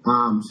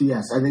 So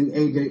yes, I think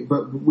AJ,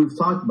 but we've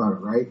talked about it,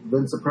 right?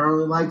 Vince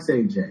apparently likes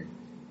AJ.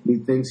 He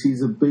thinks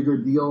he's a bigger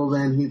deal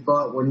than he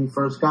thought when he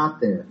first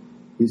got there.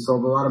 He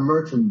sold a lot of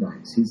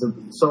merchandise.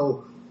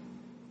 So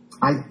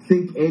I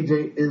think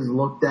AJ is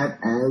looked at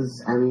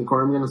as,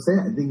 Corey, I'm going to say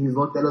it, I think he's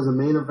looked at as a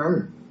main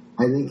eventer.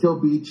 I think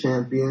he'll be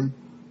champion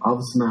of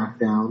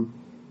SmackDown.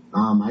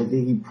 I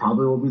think he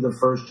probably will be the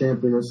first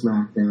champion of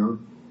SmackDown.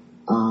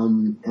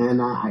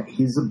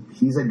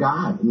 He's a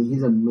guy. I mean,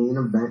 he's a main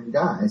event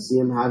guy. I see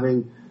him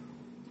having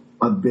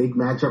a big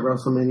match at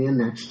WrestleMania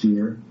next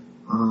year.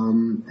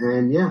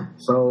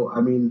 So,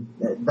 I mean,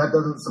 that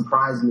doesn't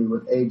surprise me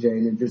with AJ,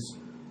 and it just,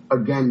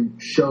 again,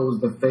 shows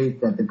the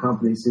faith that the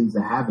company seems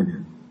to have in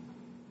him.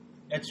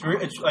 It's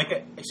like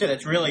I said,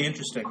 it's really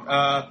interesting.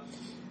 I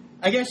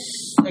guess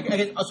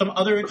some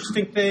other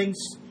interesting things,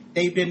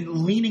 they've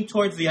been leaning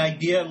towards the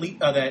idea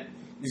that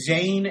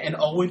Zayn and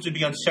Owens would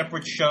be on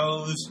separate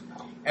shows,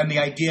 and the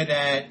idea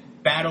that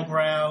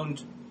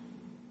Battleground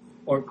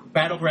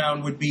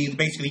would be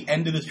basically the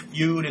end of this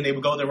feud, and they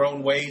would go their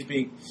own ways.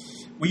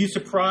 Were you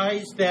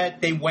surprised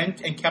that they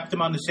went and kept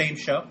them on the same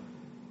show?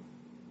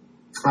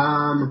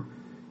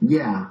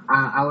 Yeah,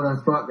 I would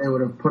have thought they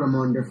would have put them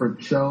on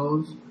different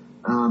shows.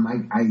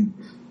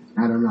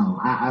 I don't know.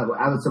 I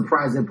was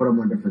surprised they put them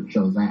on different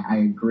shows. I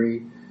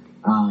agree.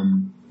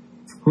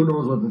 Who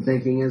knows what the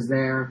thinking is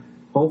there?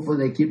 Hopefully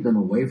they keep them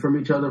away from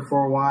each other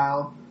for a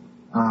while.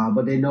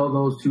 But they know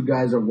those two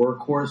guys are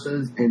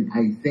workhorses, and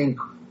I think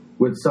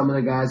with some of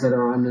the guys that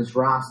are on this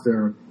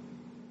roster,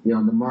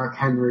 the Mark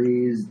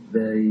Henrys,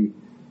 the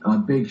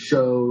Big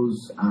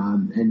Shows,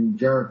 and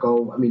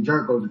Jericho. I mean,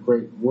 Jericho's a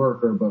great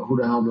worker, but who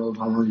the hell knows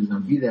how long he's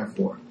going to be there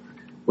for?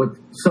 With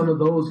some of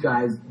those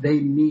guys, they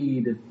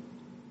need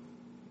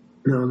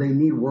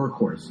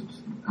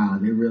workhorses.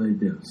 They really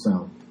do.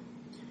 So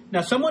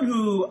now, someone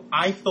who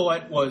I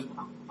thought was,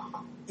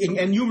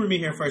 and humor me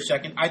here for a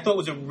second, I thought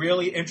was a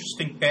really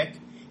interesting pick,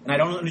 and I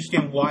don't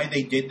understand why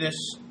they did this,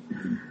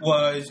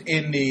 was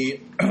in the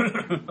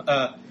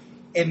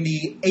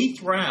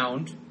 8th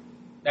round,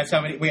 That's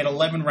how many. We had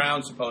 11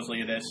 rounds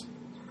supposedly of this.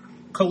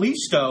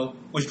 Kalisto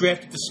was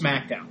drafted to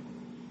SmackDown.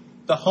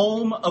 The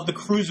home of the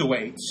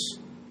cruiserweights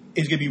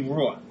is going to be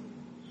Raw.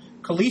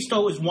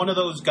 Kalisto is one of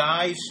those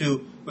guys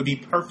who would be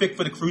perfect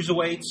for the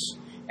cruiserweights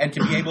and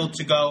to be able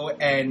to go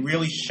and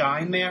really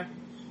shine there.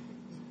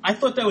 I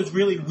thought that was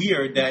really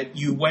weird that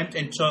you went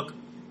and took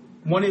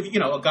one of,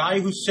 a guy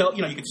who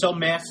you could sell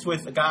masks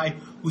with, a guy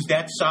who's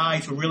that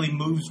size who really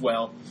moves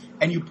well,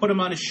 and you put him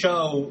on a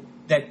show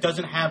that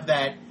doesn't have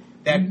that.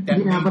 I think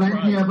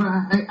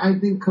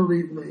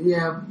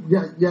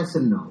Kalisto. Yes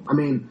and no. I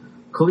mean,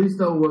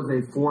 Kalisto was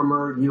a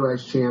former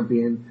U.S.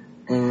 champion,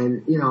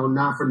 and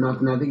not for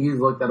nothing, I think he's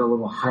looked at a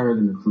little higher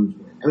than the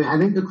cruiserweight. I mean, I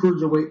think the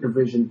cruiserweight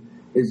division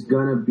is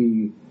gonna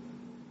be.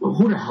 Well,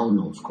 who the hell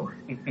knows,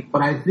 Corey?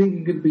 But I think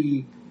it could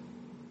be.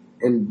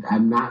 And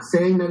I'm not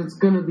saying that it's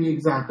going to be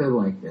exactly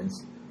like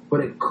this,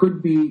 but it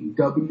could be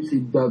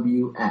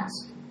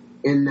WCW-esque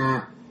in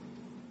that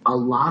a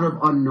lot of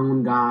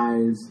unknown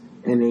guys,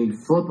 and they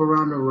flip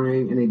around the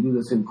ring, and they do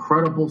this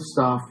incredible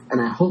stuff,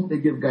 and I hope they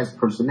give guys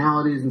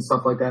personalities and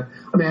stuff like that.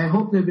 I mean, I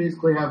hope they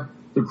basically have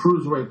the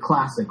Cruiserweight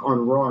Classic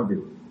on Raw every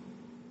week.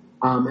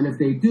 And if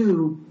they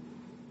do,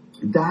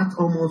 they're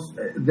almost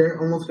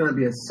going to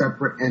be a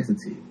separate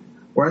entity.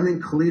 Where I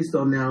think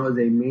Kalisto now is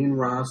a main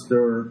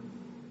roster,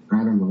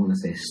 I don't want to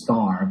say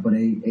star, but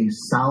a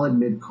solid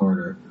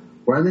mid-carder,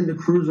 where I think the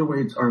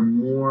cruiserweights are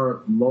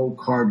more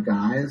low-card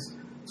guys.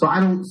 So I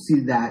don't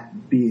see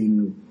that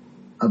being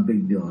a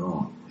big deal at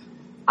all.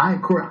 I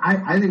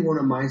think one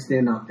of my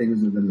standout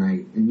things of the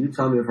night, and you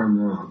tell me if I'm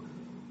wrong,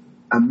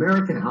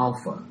 American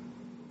Alpha,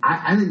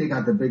 I think they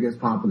got the biggest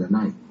pop of the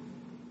night.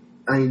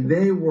 I mean,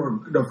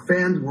 the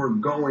fans were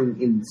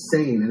going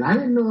insane, and I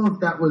didn't know if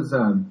that was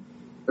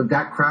if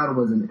that crowd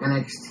was an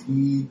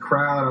NXT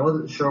crowd. I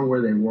wasn't sure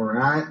where they were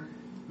at.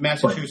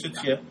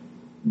 Massachusetts, yeah.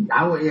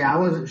 I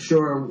wasn't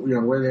sure,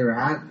 where they were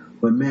at.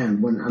 But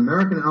man, when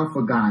American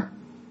Alpha got,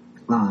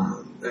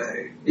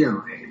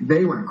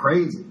 they went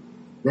crazy.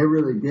 They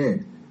really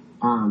did.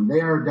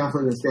 They are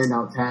definitely the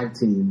standout tag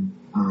team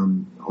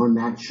on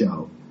that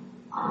show.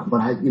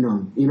 But you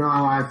know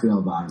how I feel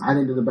about it. I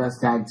think they're the best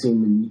tag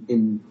team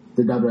in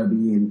the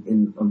WWE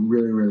in a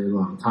really, really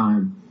long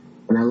time.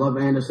 And I love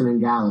Anderson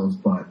and Gallows,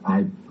 but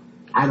I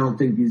don't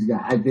think these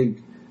guys. I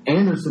think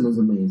Anderson is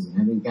amazing.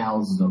 I think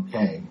Gallows is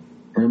okay.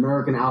 And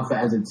American Alpha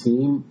as a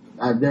team,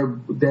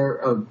 they're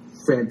a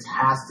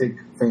fantastic,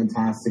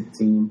 fantastic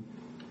team.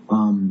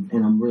 And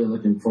I'm really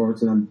looking forward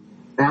to them.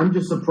 And I'm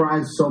just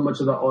surprised so much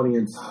of the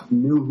audience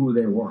knew who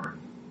they were.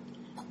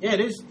 Yeah,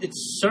 it is.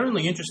 It's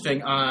certainly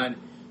interesting on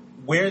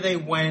where they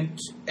went.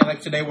 And like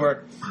I said, they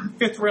were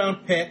 5th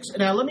round picks. And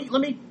now let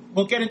me.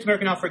 We'll get into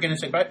American Alpha again in a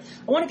second, but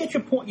I want to get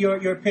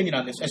your opinion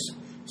on this. As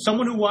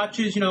someone who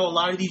watches, a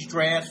lot of these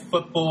drafts,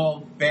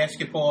 football,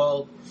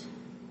 basketball,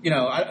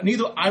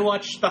 I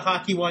watch the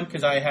hockey one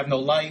because I have no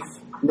life.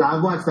 No,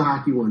 I've watched the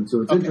hockey one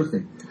too. It's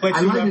interesting. But I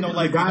like it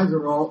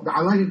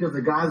because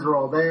the guys are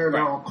all there.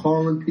 They're all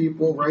calling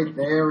people right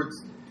there.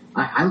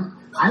 I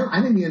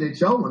think the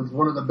NHL one's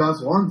one of the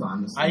best ones,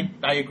 honestly.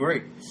 I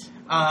agree.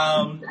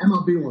 The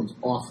MLB one's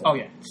awful. Oh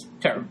yeah, it's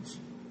terrible.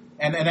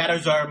 And that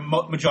is our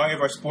majority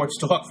of our sports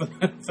talk for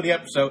the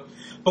episode.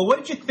 But what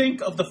did you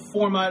think of the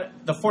format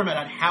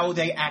on how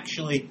they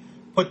actually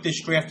put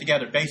this draft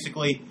together?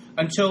 Basically,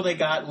 until they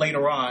got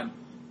later on,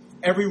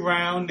 every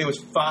round there was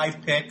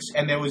 5 picks,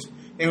 and they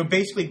were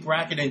basically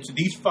bracketed into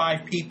these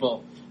 5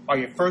 people are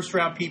your first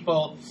round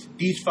people.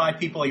 These 5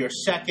 people are your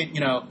second.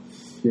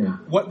 Yeah.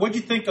 What did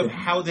you think of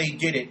how they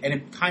did it? And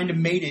it kind of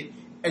made it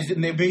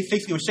and they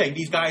basically were saying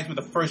these guys were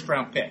the first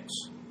round picks.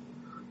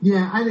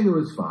 Yeah, I think it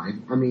was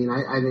fine. I mean,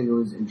 I think it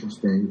was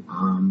interesting.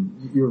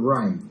 You're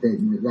right.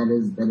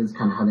 That is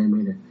kind of how they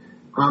made it.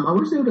 I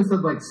wish they would have said,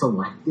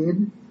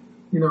 selected.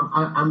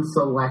 I'm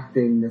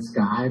selecting this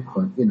guy,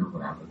 but,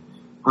 whatever.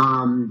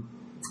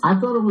 I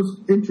thought it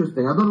was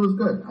interesting. I thought it was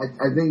good.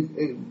 I think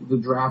the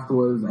draft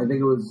was,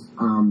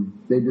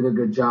 they did a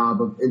good job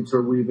of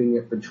interweaving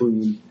it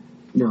between,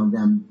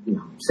 them,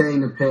 saying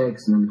the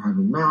picks and then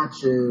having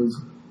matches.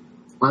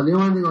 The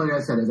only thing, like I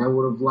said, is I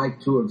would have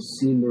liked to have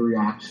seen the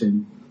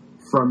reaction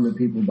from the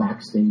people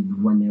backstage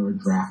when they were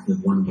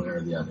drafted one way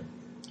or the other.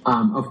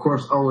 Of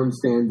course, Owen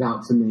stands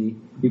out to me.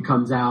 He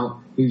comes out,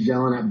 he's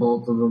yelling at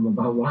both of them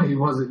about why he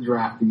wasn't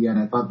drafted yet.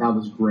 I thought that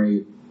was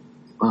great.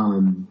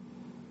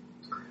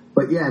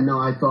 But yeah, no,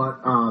 I thought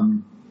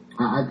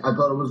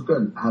it was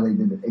good how they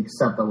did it,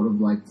 except I would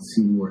have liked to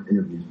see more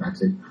interviews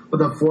backstage. But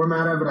the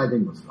format of it, I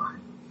think, was fine.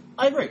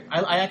 I agree.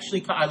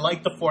 I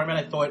liked the format.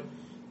 I thought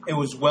it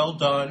was well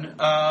done.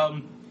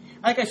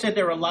 Like I said,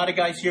 there are a lot of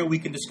guys here we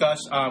can discuss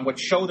what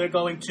show they're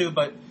going to,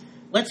 but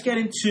let's get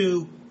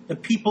into the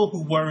people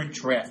who weren't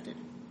drafted.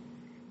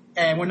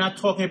 And we're not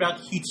talking about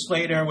Heath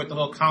Slater with the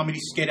little comedy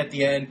skit at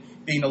the end,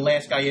 being the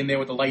last guy in there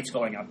with the lights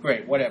going up.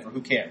 Great, whatever,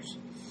 who cares?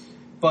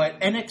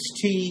 But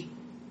NXT,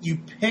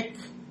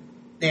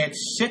 they had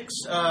six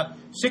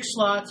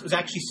slots. It was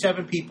actually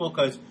 7 people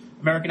because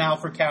American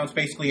Alpha counts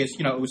basically as,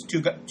 it was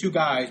two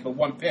guys, but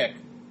 1 pick.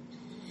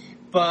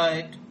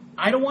 But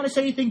I don't want to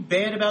say anything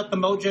bad about the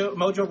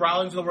Mojo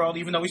Rawlings of the world,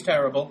 even though he's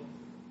terrible.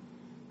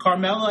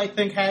 Carmella, I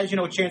think, has,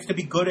 a chance to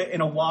be good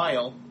in a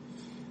while.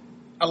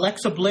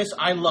 Alexa Bliss,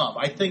 I love.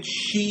 I think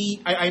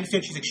I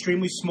understand she's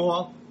extremely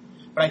small,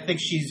 but I think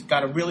she's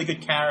got a really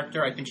good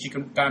character. I think she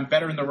could have gotten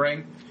better in the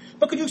ring.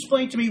 But could you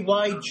explain to me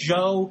why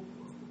Joe...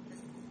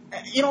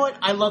 You know what?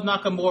 I love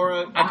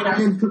Nakamura.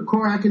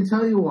 Corey, I can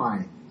tell you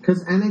why.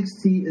 Because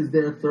NXT is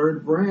their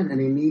third brand, and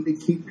they need to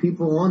keep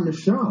people on the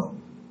show.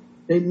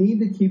 They need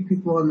to keep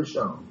people on the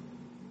show.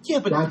 Yeah,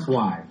 but... That's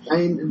why. I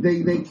mean,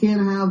 they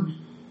can't have...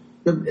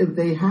 If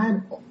they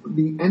had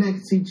the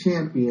NXT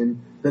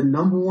champion, the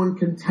number one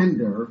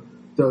contender,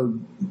 the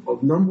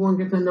number one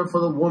contender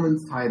for the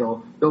women's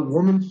title, the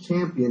women's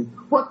champion,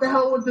 what the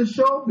hell would the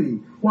show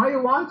be? Why are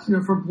you watching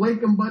it? For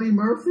Blake and Buddy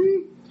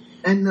Murphy?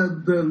 And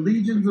the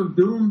Legions of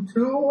Doom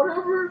 2 or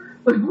whatever?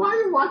 Like, why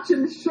are you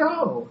watching the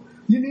show?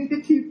 You need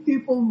to keep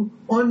people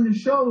on the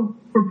show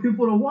for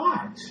people to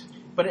watch.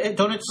 But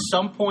don't at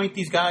some point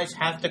these guys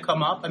have to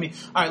come up? I mean,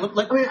 all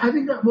right, I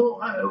think that,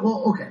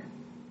 okay.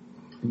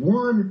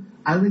 One,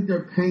 I think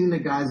they're paying the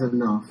guys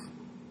enough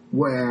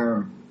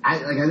where I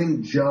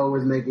think Joe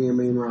is making a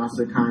main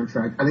roster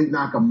contract. I think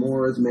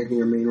Nakamura is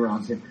making a main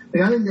roster.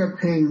 I think they're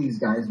paying these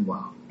guys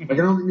well. I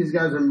don't think these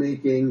guys are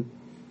making,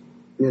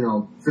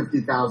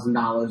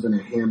 $50,000 in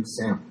a ham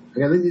sandwich.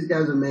 I think these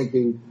guys are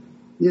making,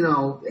 80,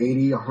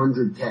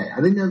 100K.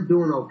 I think they're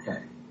doing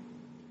okay.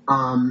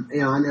 And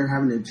they're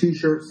having their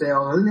t-shirt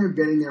sales. I think they're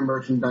getting their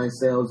merchandise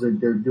sales.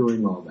 They're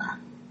doing all that.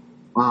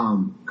 Are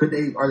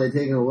they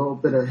taking a little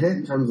bit of hit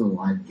in terms of the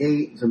live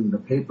gate, in terms of the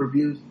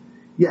pay-per-views?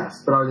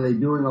 Yes, but are they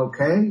doing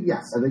okay?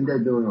 Yes, I think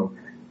they're doing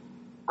okay.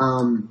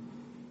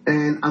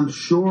 And I'm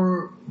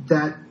sure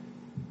that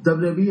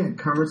WWE had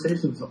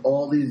conversations with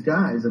all these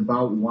guys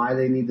about why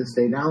they need to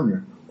stay down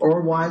there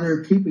or why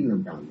they're keeping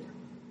them down there.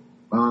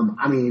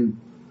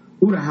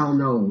 Who the hell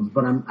knows?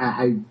 But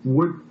I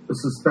would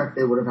suspect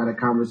they would have had a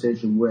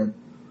conversation with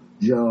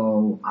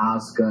Joe,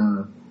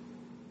 Asuka,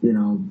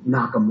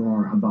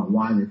 Nakamura about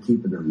why they're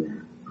keeping them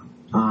there.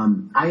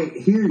 I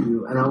hear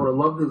you, and I would have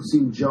loved to have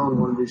seen Joe on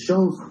one of his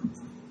shows,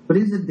 but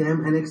he's a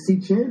damn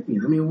NXT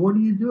champion. I mean, what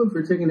do you do if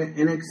you're taking an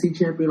NXT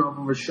champion off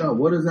of a show?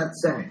 What does that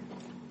say?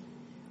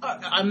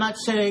 I'm not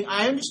saying...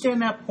 I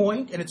understand that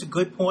point, and it's a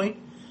good point,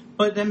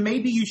 but then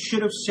maybe you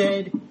should have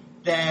said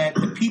that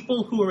the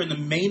people who are in the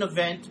main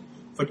event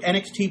for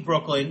NXT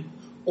Brooklyn,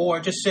 or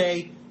just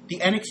say the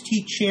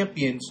NXT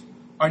champions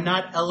are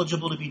not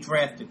eligible to be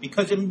drafted,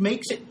 because it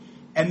makes it...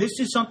 And this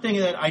is something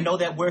that I know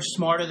that we're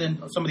smarter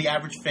than some of the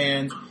average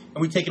fans,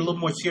 and we take it a little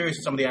more serious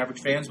than some of the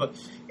average fans. But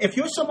if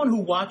you're someone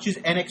who watches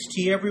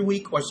NXT every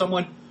week, or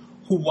someone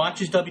who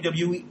watches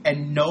WWE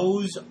and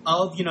knows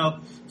of,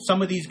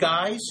 some of these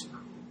guys,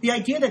 the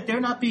idea that they're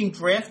not being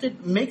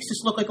drafted makes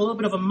this look like a little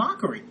bit of a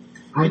mockery.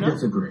 I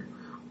disagree.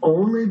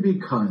 Only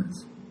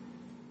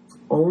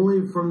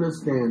from the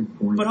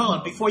standpoint... But hold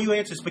on, before you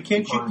answer this, but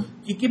can't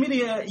you give me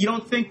the... you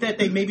don't think that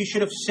they maybe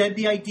should have said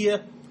the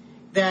idea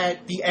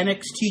that the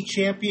NXT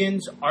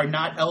champions are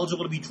not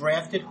eligible to be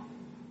drafted?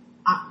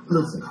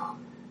 Listen,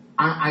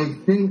 I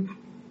think...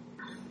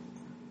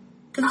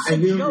 Because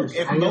it's a joke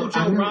if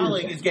Mojo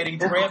Rawley is getting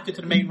drafted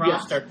to the main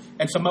roster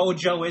and Samoa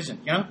Joe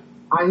isn't,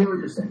 I hear what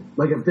you're saying.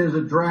 Like, if there's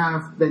a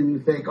draft, then you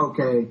think,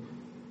 okay,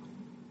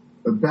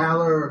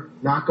 Balor,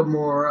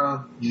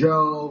 Nakamura,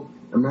 Joe,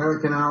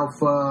 American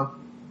Alpha,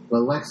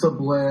 Alexa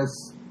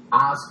Bliss,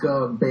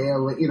 Asuka,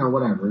 Bayley,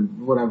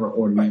 whatever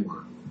order you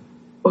want.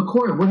 But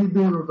Corey, what are you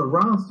doing with the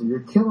roster? You're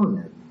killing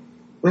it.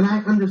 And I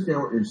understand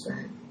what you're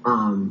saying.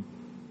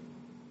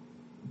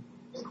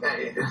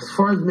 As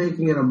far as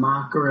making it a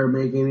mockery or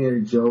making it a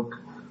joke,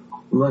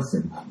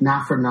 listen,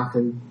 not for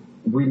nothing.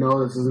 We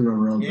know this isn't a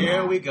real joke.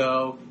 Here we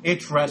go.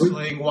 It's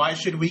wrestling. Why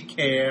should we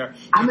care?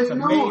 I'm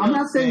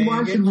not saying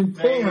why should we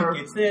care.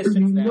 It's this, it's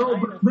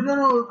that. But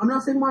no, I'm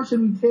not saying why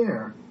should we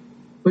care.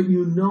 But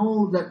you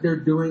know that they're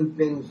doing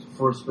things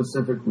for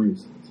specific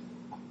reasons.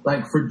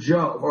 Like for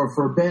Joe, or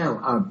for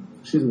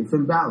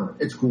Finn Balor.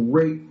 It's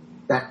great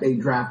that they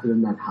drafted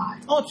him that high.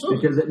 Oh,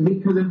 absolutely.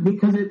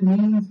 Because it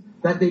means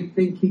that they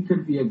think he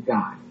could be a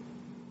guy.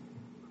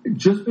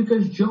 Just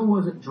because Joe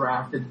wasn't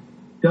drafted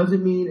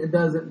doesn't mean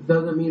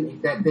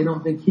that they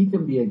don't think he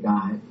can be a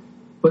guy,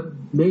 but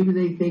maybe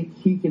they think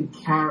he can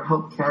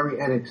help carry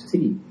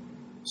NXT.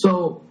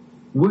 So,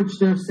 which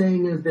they're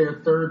saying is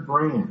their third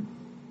brand.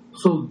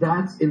 So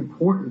that's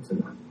important to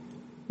them.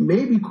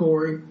 Maybe,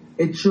 Corey,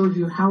 it shows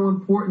you how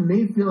important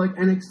they feel like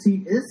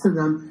NXT is to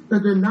them,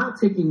 that they're not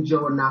taking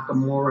Joe and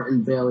Nakamura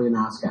and Bayley and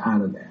Asuka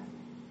out of there.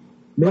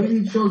 Maybe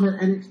it shows that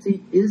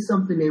NXT is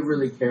something they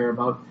really care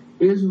about,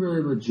 is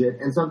really legit,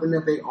 and something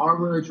that they are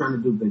really trying to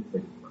do big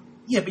things for.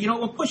 Yeah, but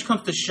when push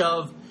comes to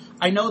shove,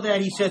 I know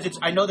that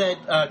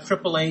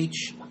Triple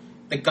H,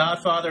 the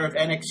godfather of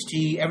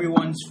NXT,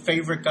 everyone's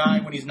favorite guy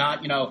when he's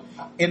not,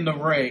 in the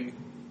ring.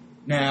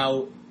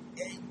 Now,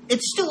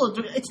 it's still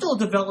a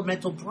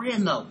developmental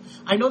brand, though.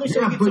 I know they're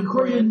saying it's a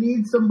brand. You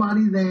need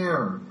somebody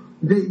there.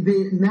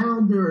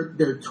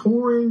 They're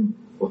touring.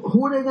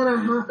 Who are they gonna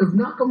have? If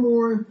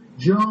Nakamura,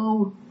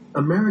 Joe,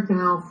 American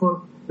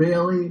Alpha,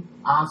 Bayley,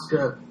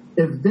 Asuka,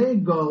 if they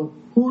go,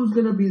 who's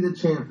going to be the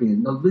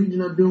champion? The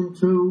Legion of Doom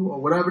 2 or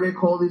whatever they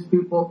call these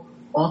people?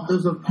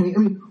 Authors of Pain? I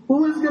mean,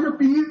 who is going to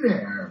be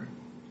there?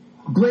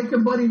 Blake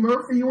and Buddy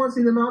Murphy? You want to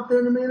see them out there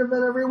in the main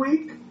event every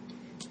week?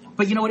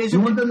 But you know what? You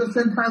want them to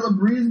send Tyler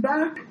Breeze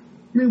back?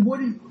 I mean, what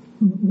do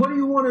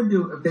you want to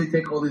do if they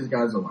take all these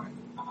guys away?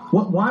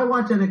 Why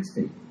watch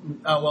NXT?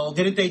 Well,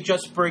 didn't they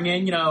just bring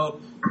in,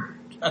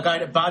 a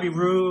guy, Bobby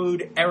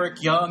Roode,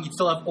 Eric Young? You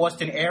still have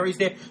Austin Aries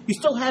there. You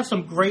still have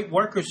some great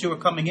workers who are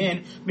coming in.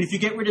 I mean, if you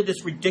get rid of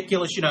this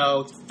ridiculous,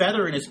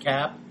 feather in his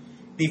cap,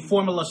 the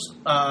former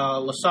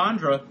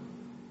Lysandra,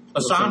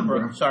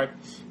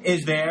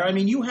 is there. I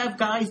mean, you have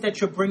guys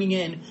that you're bringing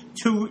in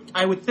to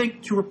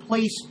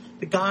replace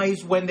the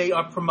guys when they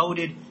are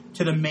promoted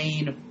to the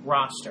main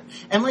roster.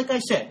 And like I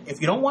said, if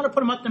you don't want to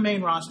put them up the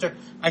main roster,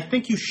 I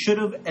think you should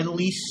have at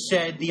least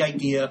said the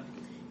idea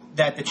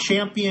that the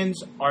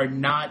champions are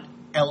not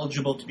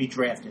eligible to be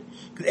drafted.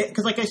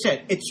 Because like I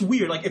said, it's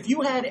weird. Like if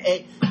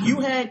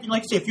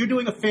if you're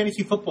doing a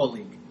fantasy football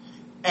league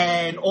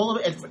and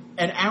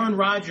and Aaron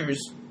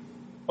Rodgers,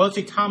 let's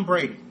say Tom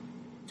Brady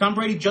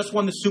just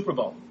won the Super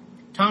Bowl.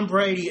 Tom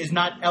Brady is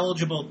not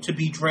eligible to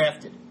be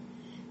drafted.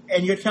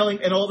 And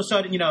and all of a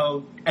sudden,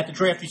 at the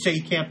draft you say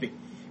he can't be.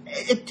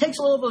 It takes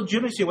a little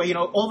legitimacy away.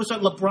 All of a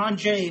sudden LeBron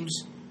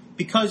James,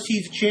 because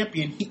he's a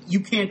champion,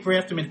 you can't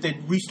draft him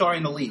instead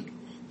restarting the league.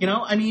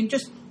 I mean,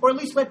 or at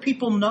least let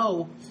people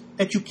know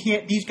that you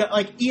can't. These guys,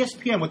 like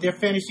ESPN with their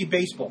fantasy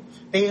baseball,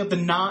 they have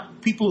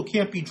people who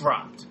can't be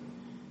dropped.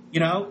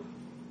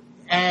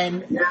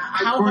 And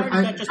how hard is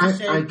that just to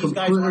say these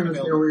guys aren't available? I completely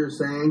understand what you're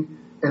saying,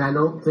 and I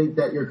don't think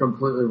that you're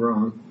completely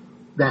wrong.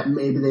 That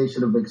maybe they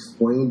should have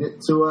explained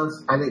it to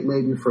us. I think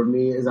maybe for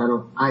me is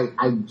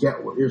I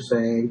get what you're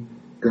saying,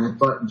 and I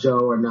thought Joe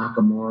or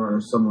Nakamura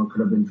or someone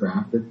could have been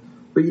drafted.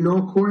 But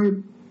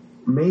Corey,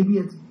 maybe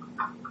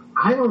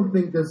I don't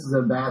think this is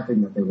a bad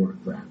thing that they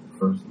weren't drafted,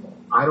 first of all.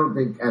 I don't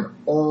think at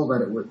all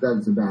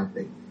that's a bad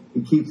thing.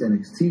 It keeps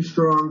NXT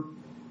strong.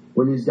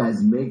 When these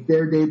guys make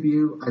their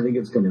debut, I think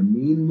it's going to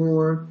mean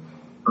more.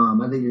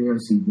 I think you're going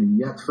to see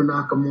vignettes for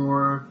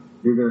Nakamura.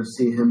 You're going to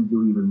see him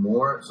do even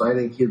more. So I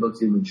think he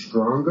looks even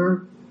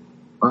stronger.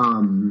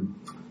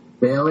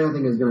 Bayley, I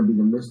think, is going to be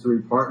the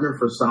mystery partner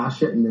for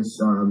Sasha in this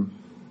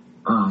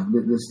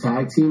this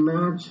tag team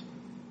match.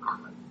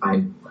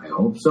 I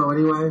hope so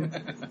anyway.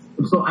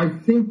 So I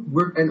think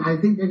I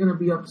think they're going to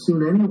be up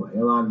soon anyway,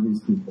 a lot of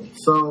these people.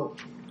 So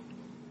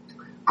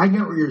I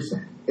get what you're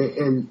saying.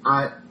 And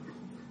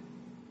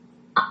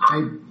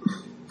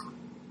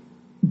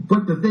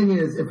but the thing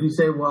is, if you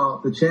say, well,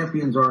 the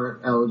champions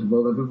aren't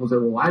eligible, then people say,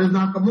 well, why does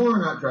Nakamura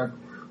not draft?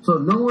 So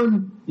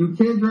you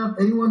can't draft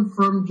anyone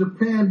from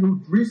Japan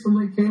who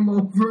recently came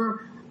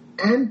over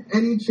and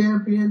any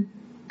champion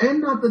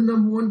and not the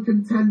number one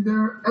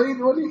contender. I mean,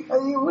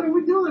 what are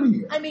we doing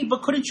here? I mean,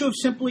 but couldn't you have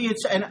simply,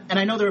 and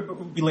I know they're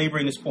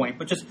belaboring this point,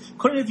 but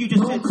couldn't have you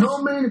just said...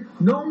 No main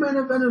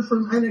eventers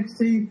from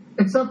NXT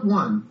except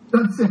one.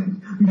 That's it.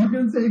 You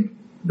can take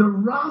the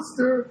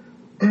roster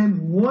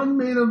and one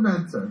main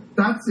eventer.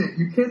 That's it.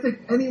 You can't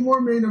take any more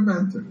main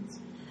eventers.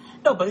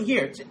 No, but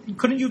here,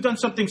 couldn't you have done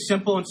something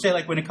simple and say,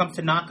 like, when it comes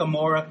to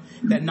Nakamura,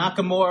 that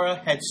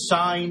Nakamura had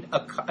signed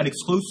an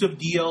exclusive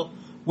deal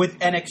with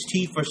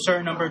NXT for a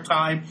certain number of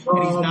time,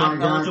 and he's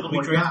not eligible to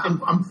be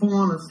drafted? I'm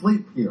falling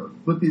asleep here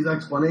with these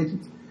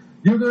explanations.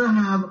 You're going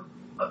to have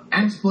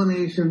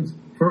explanations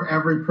for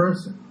every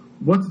person.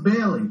 What's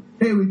Bayley?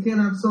 Hey, we can't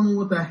have someone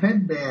with a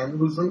headband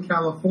who's in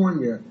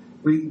California.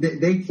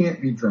 They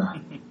can't be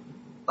drafted.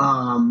 What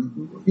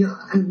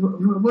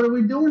are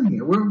we doing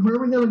here? Where are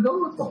we going to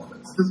go with all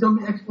this? There's going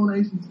to be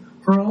explanations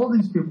for all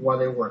these people why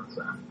they weren't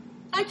drafted.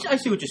 I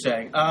see what you're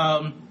saying.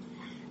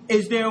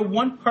 Is there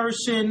one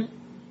person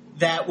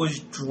that was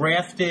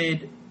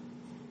drafted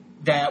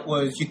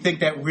you think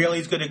that really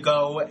is going to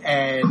go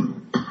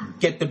and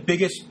get the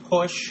biggest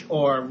push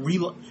or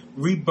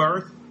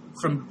rebirth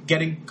from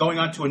going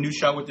on to a new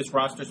show with this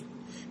roster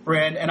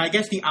brand? And I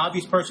guess the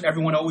obvious person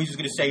everyone always is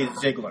going to say is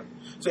Ziggler.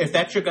 So if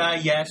that's your guy,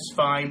 yes,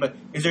 fine. But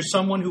is there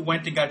someone who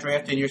went and got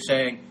drafted and you're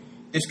saying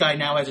this guy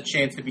now has a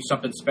chance to be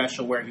something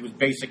special where he was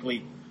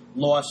basically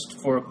lost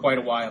for quite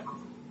a while?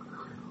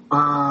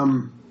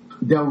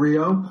 Del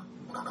Rio.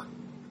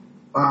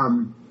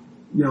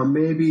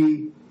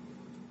 Maybe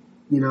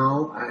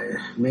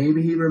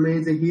he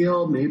remains a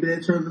heel. Maybe they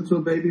turn him into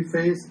a baby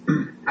face.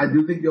 I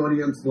do think the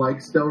audience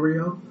likes Del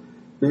Rio.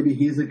 Maybe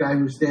he's the guy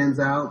who stands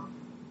out.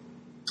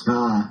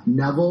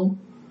 Neville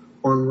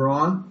on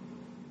Raw.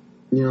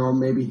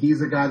 Maybe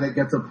he's a guy that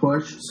gets a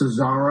push.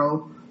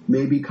 Cesaro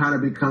maybe kind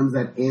of becomes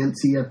that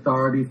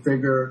anti-authority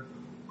figure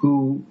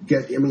who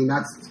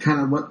that's kind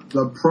of what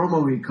the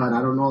promo he cut.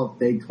 I don't know if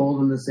they told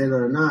him to say that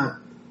or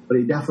not, but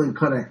he definitely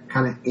cut a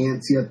kind of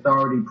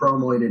anti-authority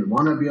promo. He didn't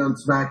want to be on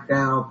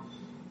SmackDown.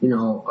 He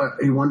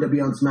wanted to be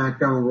on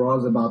SmackDown.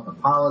 Raw's about the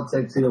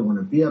politics. He didn't want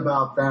to be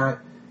about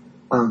that.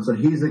 So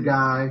he's a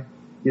guy,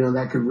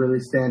 that could really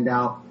stand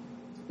out.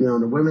 On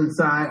the women's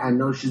side, I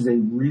know she's a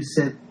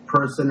recent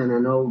person, and I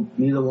know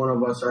neither one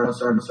of us are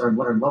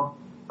love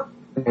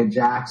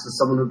Jax is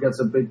someone who gets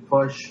a big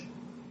push.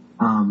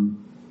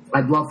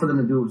 I'd love for them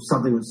to do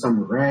something with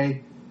Summer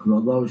Rae,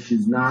 although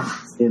she's not,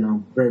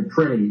 very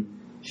pretty.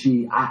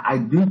 I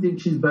do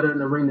think she's better in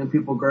the ring than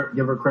people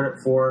give her credit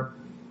for.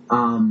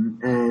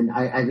 And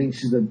I think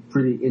she's a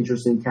pretty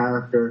interesting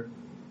character.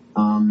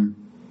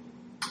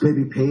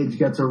 Maybe Paige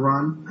gets a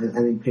run.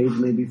 I think Paige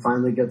maybe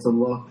finally gets a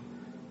look.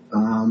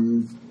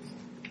 And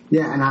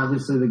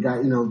obviously the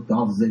guy,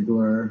 Dolph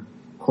Ziggler,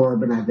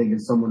 Corbin, I think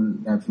is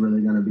someone that's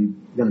really gonna be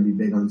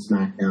big on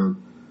SmackDown.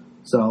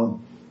 So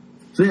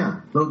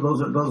yeah,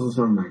 those are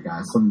some of my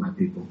guys, some of my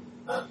people.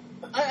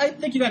 I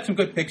think you got some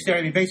good picks there.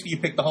 I mean, basically you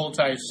picked the whole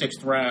entire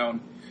 6th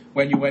round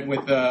when you went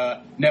with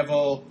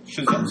Neville,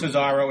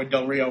 Cesaro, and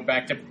Del Rio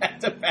back to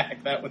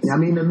back. That was. I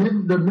mean, the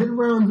mid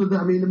rounds.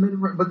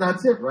 But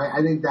that's it, right?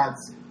 I think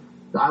that's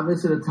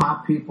obviously the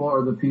top people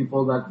are the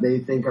people that they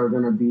think are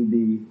going to be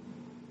the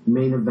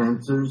main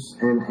eventers,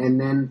 and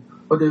then,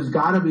 but there's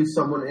got to be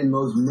someone in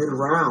those mid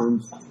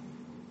rounds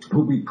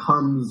who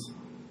becomes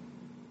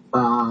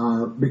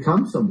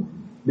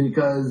someone,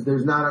 because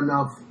there's not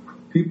enough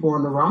people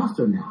on the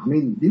roster now. I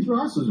mean, these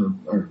rosters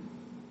are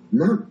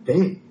not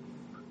big,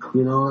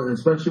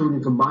 especially when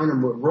you combine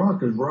them with Raw,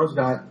 because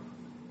I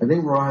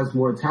think Raw has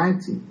more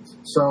tag teams,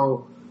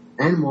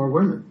 and more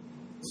women.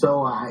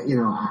 So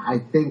I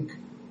think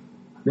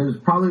there's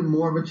probably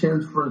more of a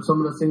chance for some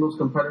of the singles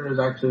competitors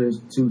actually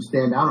to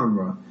stand out on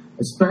Raw,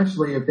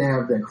 especially if they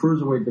have that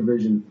cruiserweight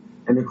division,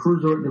 and the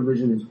cruiserweight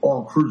division is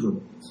all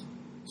cruiserweights.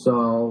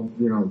 So,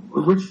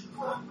 which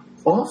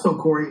also,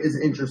 Corey, is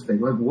interesting.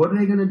 Like, what are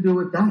they going to do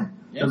with that?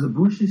 Yep. Does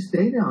Ibushi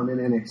stay down in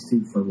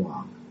NXT for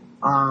long?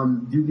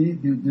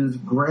 Does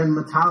Grand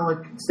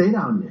Metalik stay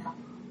down there?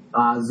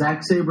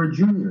 Zack Sabre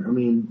Jr. I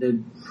mean,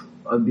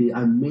 it'd be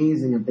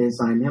amazing if they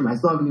signed him. I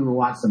still haven't even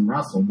watched him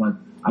wrestle, but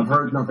I've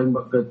heard nothing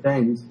but good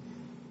things.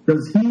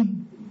 Does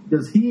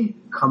he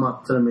come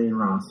up to the main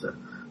roster?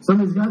 Some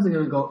of these guys are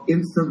going to go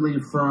instantly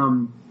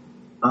from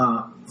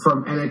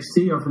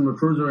NXT or from the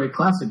Cruiserweight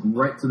Classic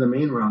right to the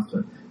main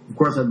roster. Of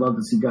course, I'd love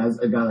to see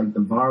a guy like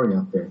Daivari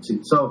up there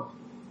too. So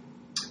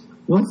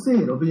we'll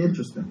see. It'll be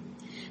interesting.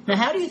 Now,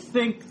 how do you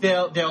think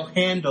they'll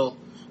handle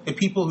the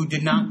people who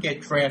did not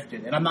get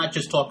drafted? And I'm not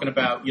just talking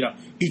about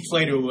Heath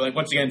Slater, who, like,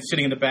 once again,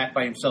 sitting in the back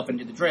by himself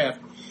into the draft.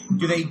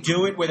 Do they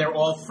do it where they're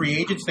all free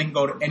agents? They can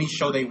go to any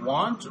show they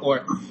want,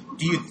 or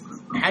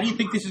how do you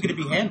think this is going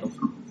to be handled?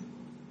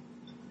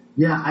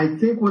 Yeah, I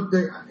think what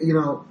they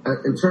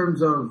in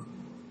terms of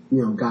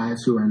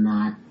guys who are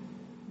not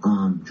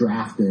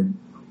drafted,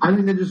 I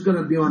think they're just going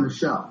to be on the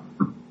show.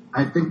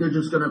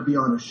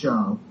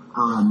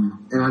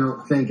 And I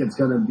don't think it's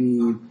going to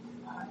be.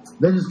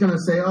 They're just going to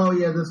say, "Oh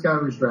yeah, this guy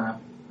was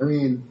drafted." I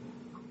mean,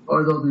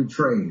 or they'll do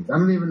trades. I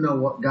don't even know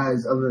what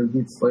guys other than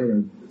Heath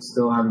Slater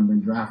still haven't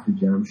been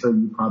drafted yet. I'm sure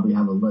you probably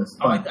have a list.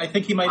 But, I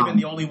think he might have been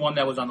the only one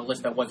that was on the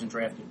list that wasn't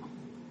drafted.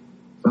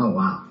 Oh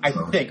wow! I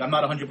think I'm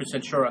not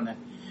 100% sure on that,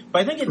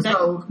 but I think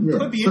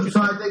could be interesting.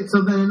 So I think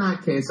so. Then in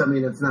that case, I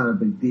mean, it's not a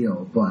big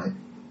deal, but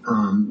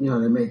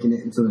they're making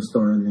it into the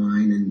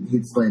storyline, and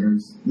Heath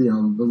Slater's the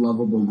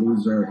lovable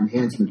loser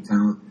enhancement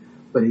talent,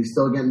 but he's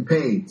still getting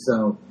paid.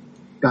 So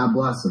God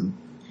bless him.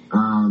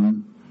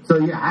 So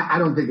yeah, I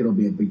don't think it'll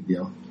be a big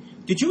deal.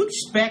 Did you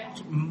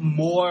expect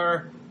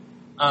more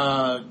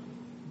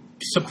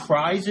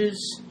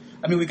surprises?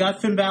 I mean, we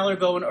got Finn Balor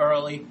going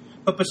early,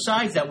 but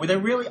besides that, were there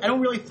really? I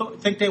don't really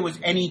think there was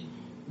any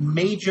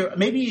major.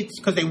 Maybe it's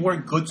because they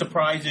weren't good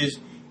surprises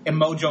in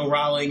Mojo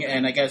Rawley,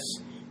 and I guess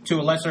to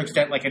a lesser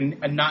extent like a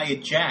Nia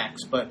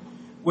Jax. But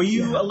were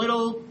you a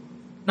little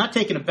not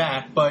taken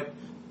aback, but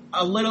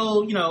a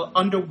little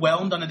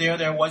underwhelmed on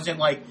there wasn't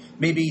like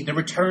maybe the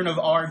return of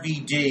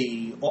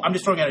RVD, or I'm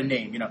just throwing out a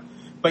name,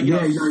 But you're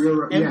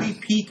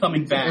MVP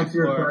coming back. To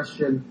answer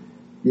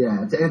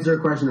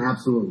your question,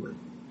 absolutely.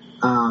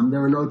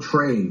 There were no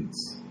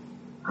trades.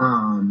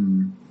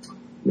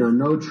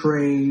 No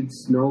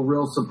trades, no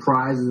real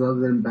surprises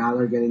other than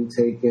Balor getting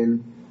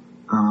taken.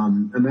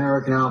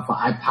 American Alpha,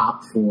 I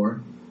popped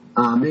for.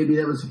 Maybe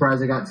that was a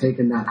surprise I got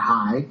taken that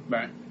high.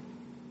 Right.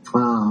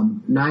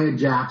 Nia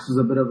Jax was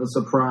a bit of a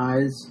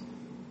surprise.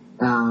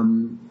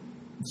 And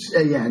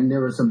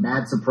there were some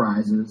bad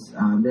surprises.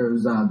 There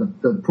was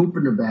the poop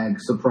in the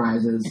bag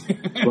surprises,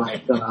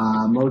 like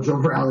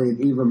Mojo Rawley and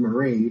Eva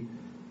Marie.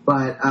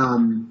 But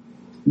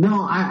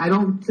no, I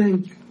don't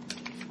think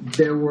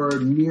there were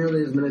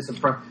nearly as many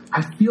surprises.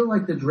 I feel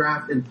like the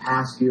draft in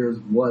past years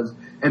was,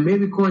 and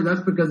maybe, Corey,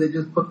 that's because they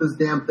just put this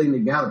damn thing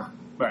together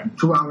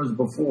 2 hours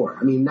before.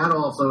 I mean, that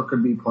also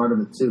could be part of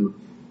it too,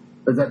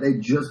 is that they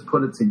just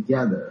put it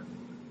together.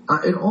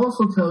 It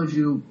also tells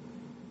you,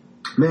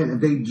 man,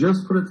 if they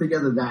just put it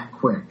together that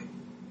quick,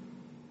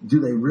 do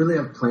they really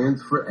have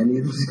plans for any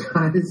of these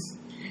guys?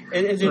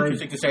 It's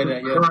interesting to say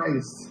that, yeah.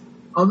 Christ.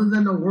 Other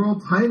than the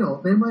world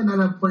title, they might not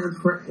have plans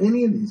for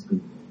any of these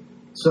people.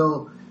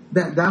 So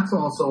that's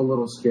also a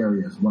little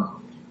scary as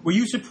well. Were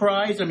you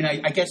surprised? I mean,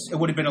 I guess it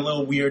would have been a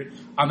little weird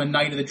on the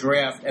night of the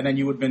draft, and then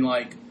you would have been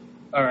like,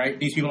 all right,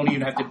 these people don't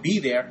even have to be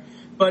there.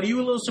 But are you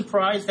a little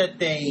surprised that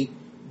they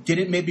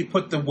didn't maybe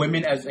put the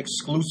women as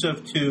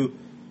exclusive to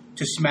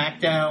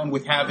SmackDown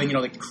with having,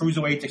 like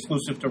Cruiserweights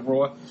exclusive to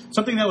Raw?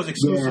 Something that was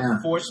exclusive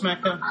for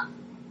SmackDown?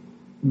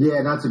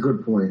 Yeah, that's a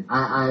good point.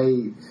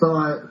 I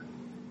thought,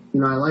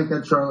 I like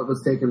that Charlotte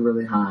was taken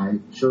really high.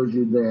 Shows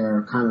you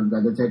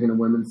that they're taking the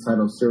women's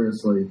title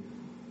seriously.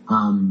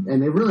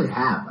 And they really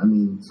have. I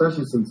mean,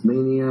 especially since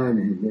Mania,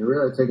 and they're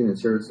really taking it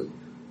seriously.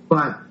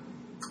 But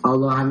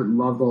although I haven't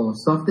loved all the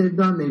stuff they've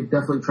done, they've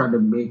definitely tried to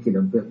make it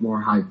a bit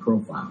more high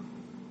profile.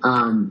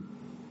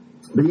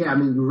 But yeah, I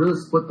mean, you really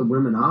split the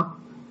women up,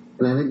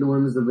 and I think the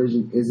women's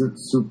division isn't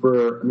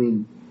super. I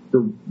mean,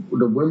 the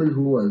women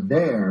who are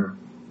there,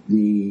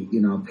 the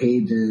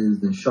Paiges,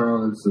 the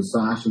Charlottes, the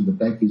Sashas, the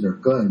Beckys are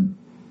good,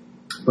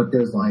 but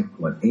there's 8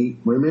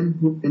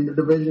 women in the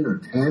division or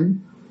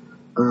 10.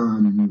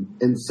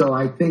 And so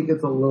I think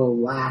it's a little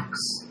lax.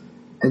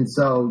 And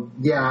so,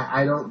 yeah,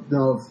 I don't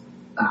know if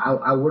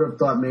I would have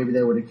thought maybe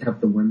they would have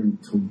kept the women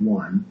to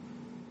 1.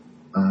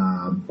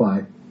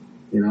 But,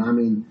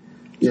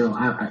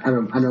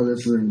 I know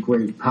this isn't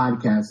great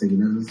podcasting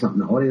and this is something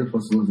the audience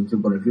wants to listen to,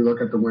 but if you look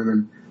at the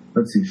women,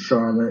 let's see,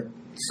 Charlotte,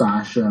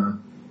 Sasha,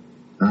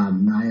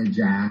 Nia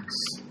Jax,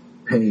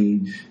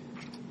 Paige,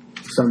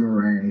 Summer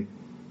Rae,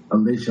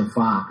 Alicia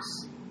Fox.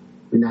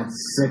 I mean, that's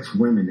 6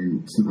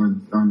 women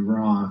on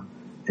Raw.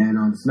 And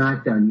on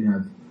SmackDown, you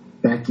have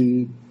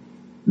Becky,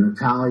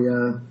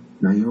 Natalya,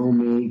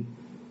 Naomi,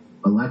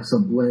 Alexa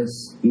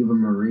Bliss, Eva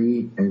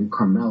Marie, and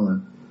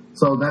Carmella.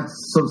 So that's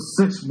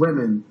 6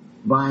 women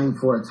vying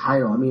for a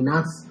title. I mean,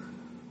 that's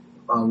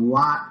a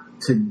lot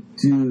to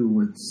do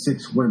with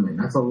 6 women.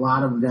 That's a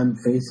lot of them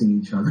facing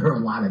each other a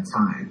lot of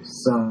times.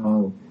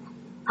 So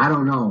I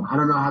don't know. I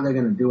don't know how they're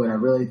going to do it. I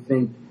really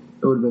think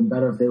it would have been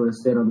better if they would have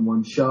stayed on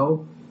one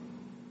show,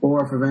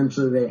 or if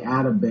eventually they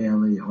add a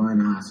Bayley or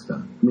an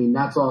Asuka. I mean,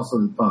 that's also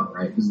the thought,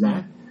 right? Is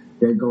that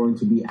they're going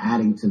to be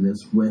adding to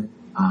this with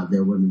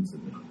their women's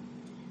division.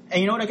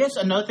 And you know what? I guess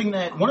one of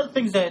the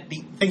things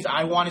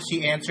I want to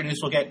see answered, and this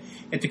will get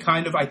into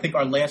kind of, I think,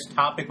 our last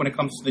topic when it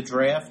comes to the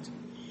draft,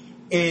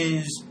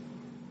 is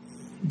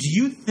do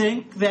you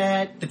think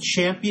that the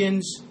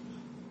champions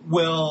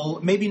will,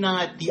 maybe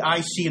not the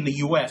IC in the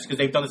U.S., because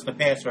they've done this in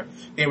the past where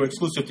they were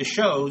exclusive to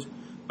shows,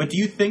 but do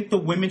you think the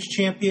women's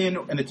champion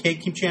and the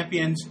tag team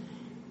champions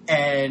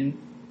and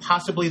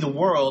possibly the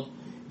world,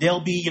 they'll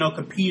be,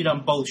 competed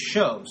on both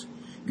shows?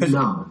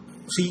 No.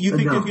 So you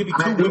think there's going to be 2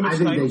 women's titles? I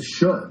think they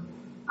should.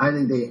 I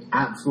think they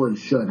absolutely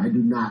should. I do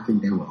not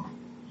think they will.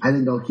 I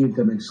think they'll keep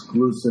them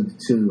exclusive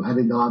to. I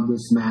think they'll have the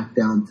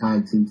SmackDown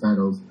tag team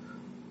titles,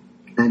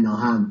 and they'll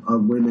have a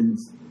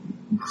women's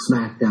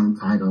SmackDown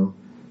title.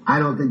 I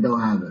don't think they'll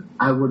have it.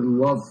 I would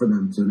love for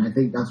them to, and I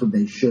think that's what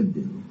they should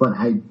do. But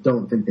I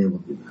don't think they will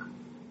do that.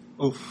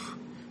 Oof.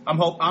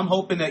 I'm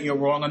hoping that you're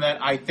wrong on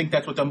that. I think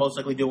that's what they'll most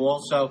likely do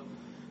also.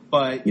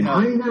 But,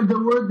 I mean,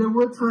 there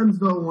were times,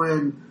 though,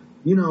 when,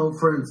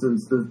 for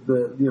instance,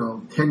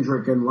 the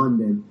Kendrick and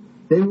London,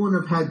 they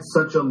wouldn't have had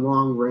such a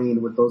long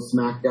reign with those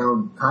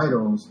SmackDown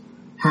titles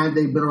had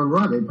they been on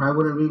Raw. They probably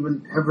wouldn't have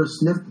even ever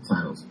sniffed the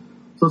titles.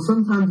 So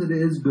sometimes it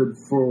is good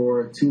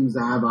for teams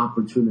to have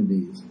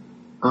opportunities.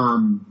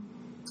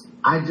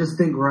 I just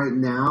think right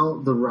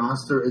now the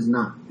roster is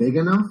not big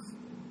enough.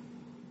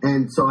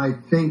 And so I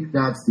think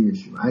that's the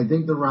issue. I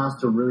think the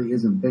roster really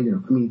isn't big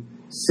enough. I mean,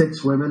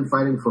 6 women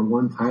fighting for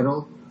 1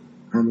 title.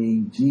 I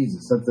mean,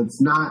 Jesus, it's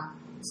not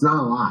a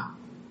lot.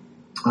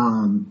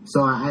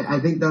 So I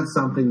think that's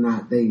something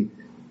that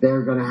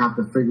they're going to have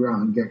to figure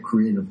out and get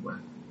creative with.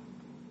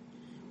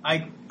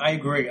 I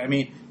agree. I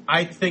mean,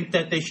 I think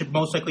that they should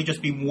most likely just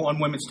be 1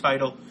 women's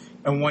title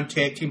and 1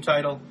 tag team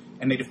title,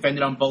 and they defend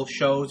it on both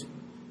shows.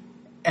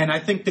 And I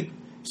think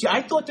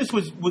I thought this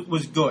was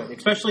good,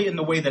 especially in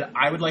the way that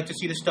I would like to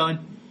see this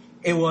done.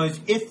 It was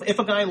if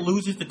a guy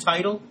loses the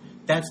title,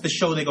 that's the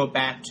show they go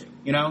back to,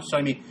 So,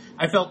 I mean,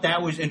 I felt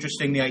that was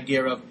interesting, the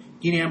idea of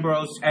Dean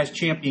Ambrose as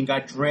champion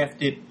got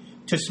drafted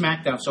to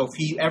SmackDown. So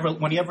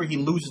whenever he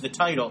loses the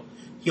title,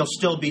 he'll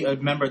still be a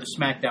member of the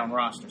SmackDown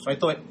roster. So I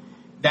thought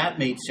that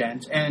made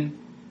sense. And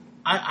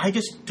I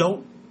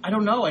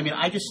don't know. I mean,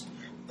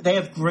 they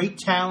have great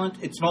talent.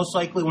 It's most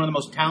likely one of the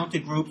most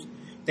talented groups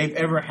they've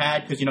ever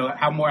had because,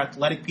 how more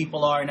athletic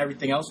people are and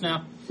everything else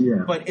now.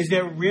 Yeah. But is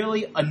there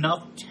really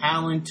enough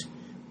talent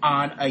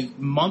on a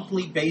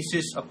monthly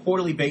basis, a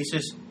quarterly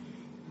basis,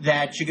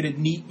 that you're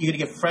going to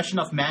get fresh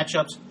enough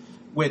matchups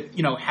with,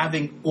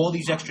 having all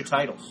these extra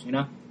titles,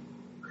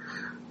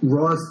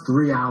 Raw's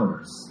 3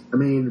 hours. I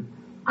mean,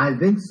 I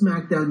think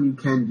SmackDown you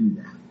can do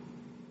that.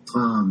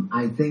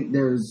 I think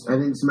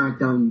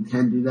SmackDown you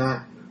can do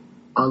that.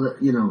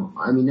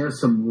 I mean, there's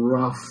some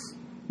rough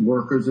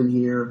workers in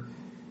here.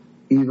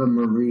 Eva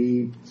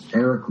Marie,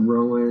 Eric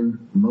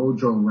Rowan,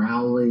 Mojo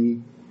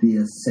Rawley, The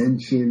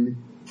Ascension,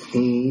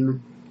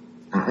 Kane.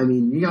 I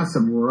mean, you got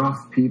some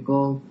rough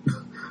people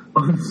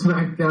on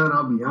SmackDown,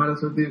 I'll be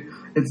honest with you.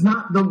 It's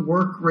not the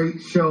work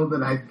rate show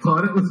that I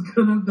thought it was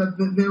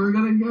that they were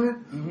gonna get.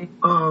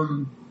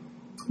 Mm-hmm.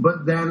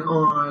 But then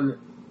on,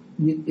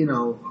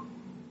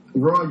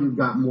 Raw, you've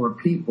got more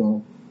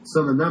people.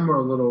 Some of them are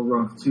a little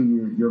rough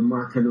too. Your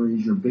Mark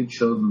Henrys, your big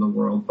shows of the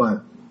world,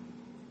 but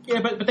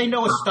but they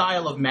know a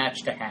style of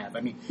match to have.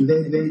 I mean,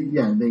 they do.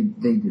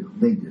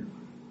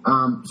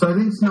 So I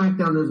think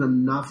SmackDown, there's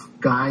enough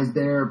guys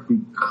there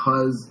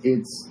because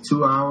it's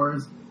 2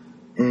 hours,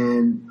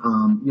 and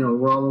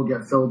Raw will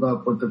get filled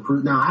up with the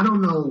crew. Now I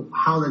don't know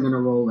how they're going to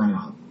roll that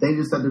out. They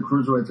just said the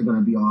cruiserweights are going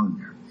to be on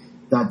there.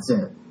 That's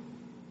it.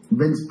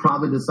 Vince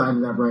probably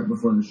decided that right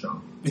before the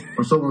show,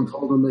 or someone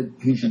told him that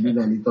he should do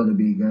that. And he thought it'd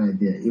be a good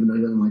idea, even though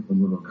he doesn't like the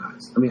little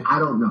guys. I mean, I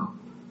don't know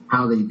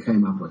how they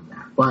came up with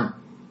that, but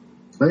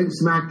I think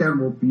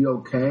SmackDown will be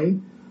okay.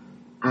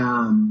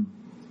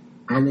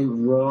 I think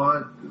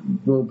Raw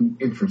will be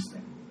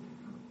interesting.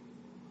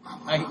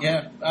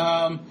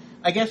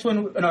 I guess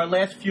in our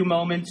last few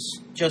moments,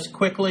 just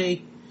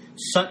quickly,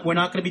 we're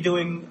not going to be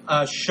doing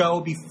a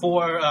show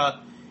before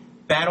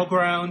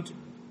Battleground.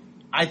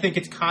 I think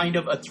it's kind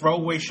of a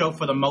throwaway show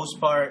for the most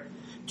part.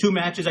 2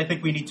 matches I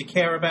think we need to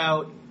care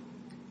about.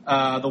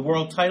 The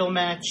world title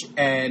match,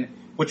 and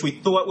which we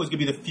thought was going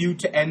to be the feud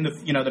to end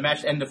the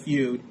match to end the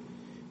feud.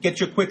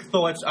 Get your quick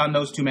thoughts on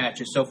those 2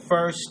 matches. So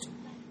first,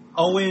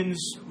 Owens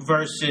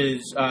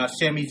versus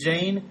Sami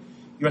Zayn.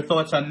 Your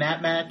thoughts on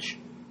that match?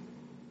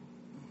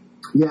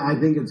 Yeah, I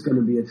think it's going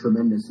to be a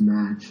tremendous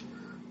match.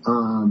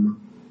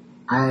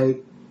 I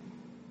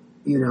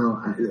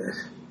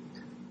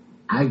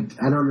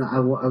don't know. I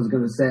was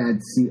going to say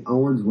I'd see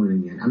Owens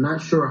winning it. I'm not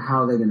sure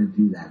how they're going to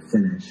do that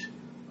finish.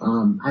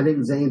 I think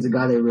Zayn's a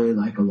guy they really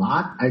like a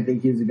lot. I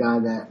think he's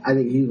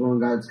one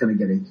guy that's going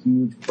to get a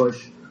huge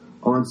push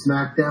on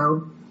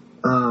SmackDown.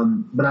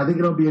 But I think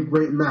it'll be a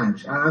great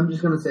match. I'm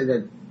just going to say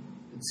that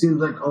it seems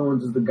like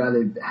Owens is the guy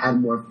they had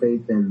more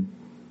faith in.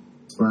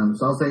 So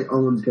I'll say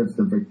Owens gets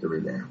the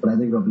victory there. But I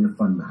think it'll be a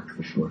fun match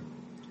for sure.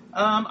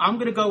 I'm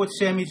going to go with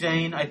Sami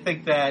Zayn. I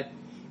think that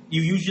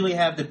you usually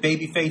have the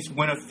babyface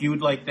win a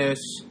feud like this.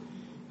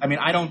 I mean,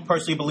 I don't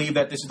personally believe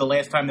that this is the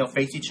last time they'll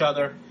face each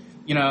other,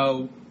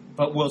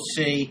 but we'll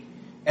see.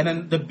 And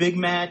then the big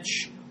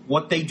match,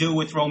 what they do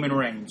with Roman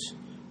Reigns.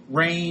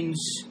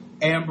 Reigns,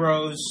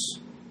 Ambrose,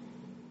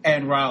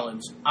 and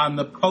Rollins. On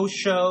the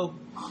post-show,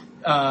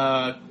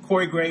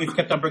 Corey Graves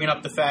kept on bringing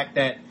up the fact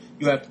that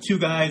you have 2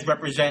 guys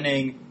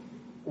representing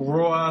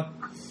Raw.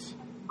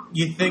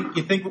 You think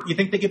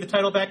they give the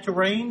title back to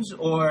Reigns,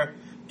 or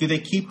do they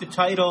keep the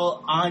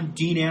title on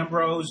Dean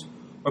Ambrose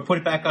or put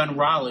it back on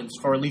Rollins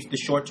for at least the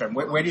short term?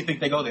 Where do you think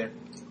they go there?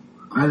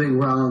 I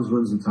think Rollins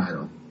wins the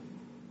title.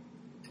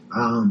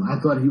 I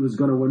thought he was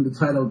going to win the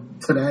title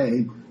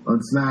today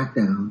on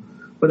SmackDown,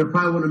 but it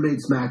probably would have made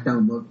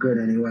SmackDown look good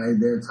anyway.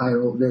 Their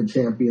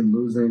champion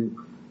losing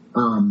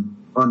on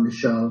the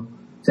show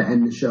to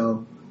end the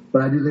show.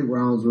 But I do think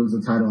Rollins wins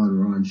the title on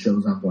Raw and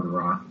shows up on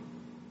Raw.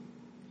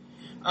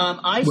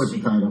 With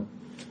the title.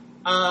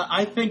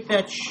 I think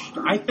that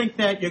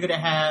you're going to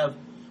have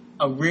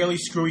a really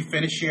screwy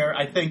finish here.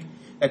 I think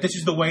that this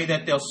is the way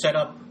that they'll set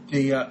up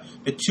the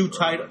 2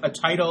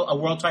 a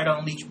world title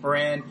on each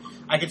brand.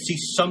 I could see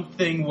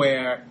something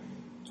where,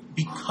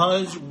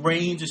 because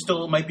Reigns is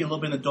still might be a little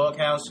bit in the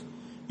doghouse,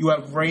 you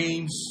have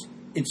Reigns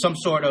in some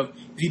sort of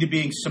either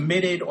being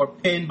submitted or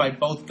pinned by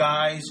both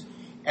guys,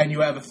 and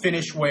you have a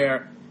finish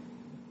where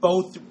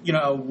both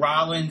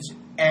Rollins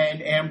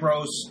and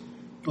Ambrose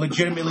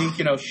legitimately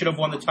should have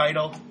won the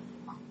title.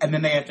 And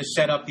then they have to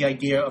set up the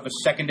idea of a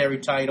secondary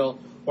title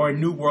or a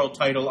new world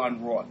title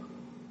on Raw.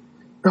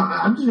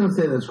 I'm just going to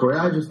say this, Corey.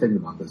 I was just thinking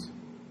about this.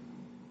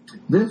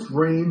 This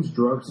Reigns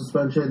drug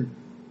suspension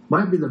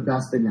might be the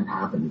best thing that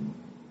happened to him.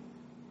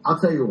 I'll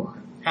tell you why.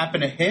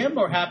 Happened to him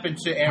or happened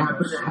to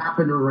Ambrose?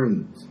 Happened to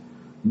Reigns.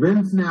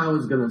 Vince now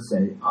is going to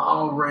say,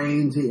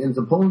 Reigns. And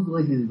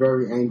supposedly he's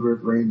very angry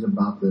with Reigns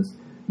about this.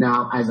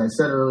 Now, as I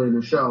said earlier in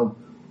the show,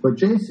 but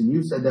Jason,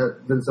 you said that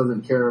Vince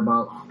doesn't care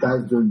about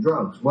guys doing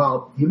drugs.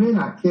 Well, he may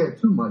not care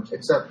too much,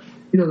 except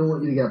he doesn't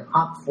want you to get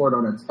popped for it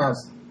on a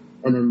test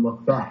and then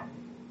look bad.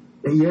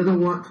 He doesn't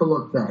want to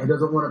look bad. He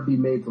doesn't want to be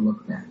made to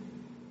look bad.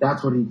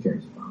 That's what he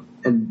cares about.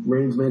 And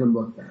Reigns made him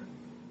look bad.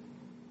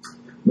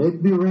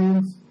 Maybe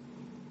Reigns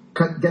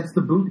gets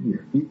the boot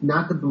here.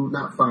 Not the boot,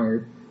 not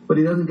fired, but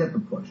he doesn't get the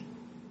push.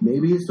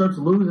 Maybe he starts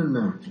losing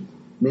matches.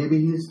 Maybe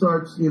he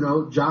starts,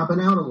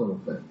 jobbing out a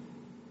little bit.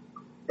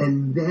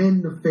 And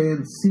then the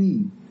fans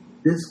see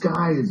this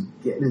guy is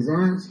getting his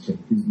ass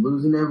kicked. He's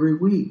losing every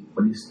week,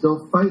 but he's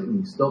still fighting.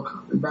 He's still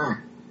coming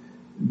back.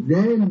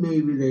 Then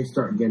maybe they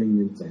start getting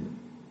into him.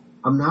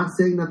 I'm not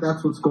saying that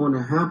that's what's going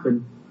to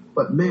happen,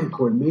 but man,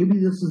 Corey, maybe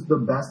this is the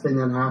best thing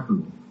that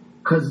happened.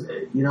 Because,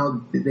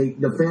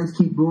 the fans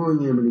keep booing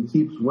him and he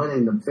keeps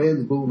winning. The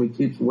fans boo him and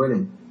he keeps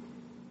winning.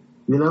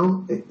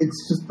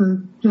 It's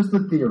just a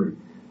theory.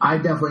 I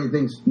definitely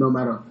think no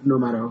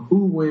matter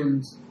who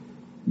wins,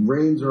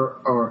 Reigns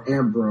or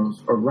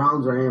Ambrose, or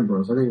Rollins or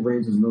Ambrose, I think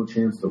Reigns has no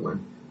chance to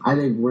win. I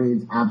think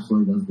Reigns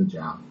absolutely does the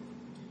job.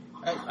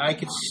 I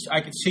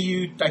could see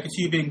you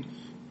being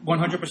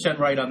 100%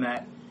 right on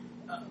that.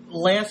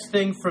 Last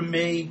thing from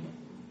me,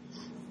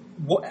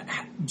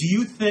 do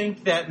you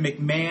think that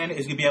McMahon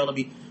is going to be able to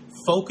be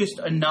focused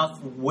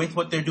enough with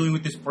what they're doing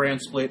with this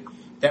brand split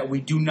that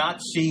we do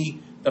not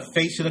see the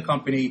face of the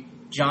company,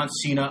 John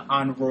Cena,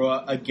 on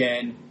Raw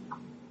again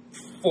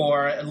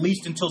for at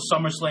least until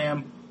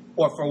SummerSlam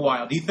or for a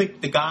while. Do you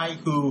think the guy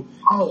who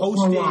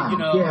hosted,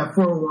 Yeah,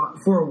 for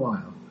a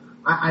while.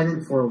 I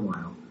think for a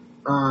while.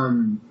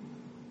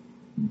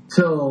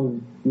 Till,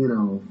 I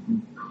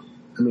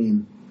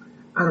mean,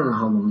 I don't know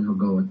how long he'll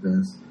go with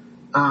this.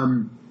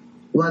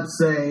 Let's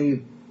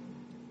say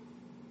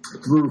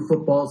through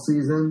football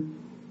season,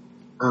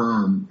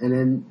 and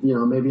then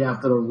maybe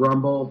after the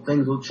Rumble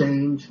things will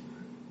change.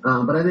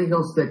 But I think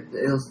he'll stick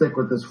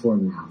with this for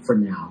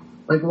now.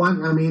 Like why?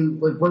 I mean,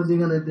 what is he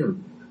gonna do?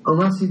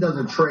 Unless he does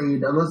a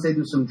trade, unless they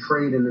do some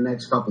trade in the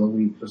next couple of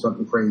weeks or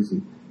something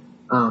crazy.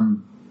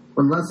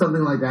 Unless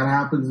something like that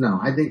happens, no,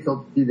 I think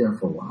he'll be there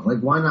for a while.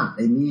 Like why not?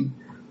 They need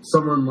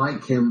someone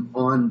like him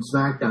on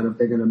SmackDown if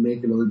they're gonna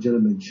make it a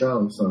legitimate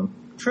show. So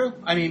true.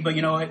 I mean, but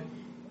you know what?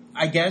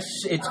 I guess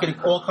it's going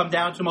to all come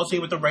down to mostly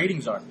what the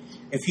ratings are.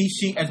 If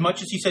he as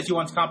much as he says he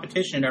wants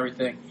competition and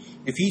everything,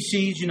 if he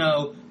sees,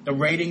 the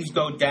ratings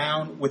go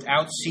down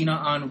without Cena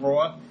on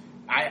Raw,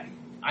 I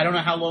don't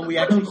know how long we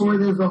actually see.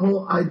 There's a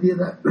whole idea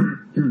that,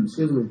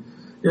 excuse me,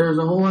 there's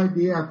a whole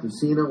idea after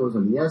Cena was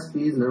on the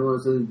ESPYs and everyone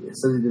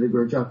says he did a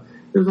great job.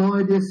 There's a whole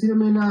idea Cena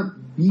may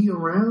not be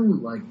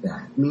around like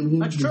that. I mean,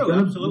 that's true,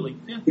 absolutely.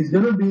 Yeah. He's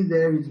going to be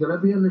there. He's going to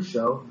be on the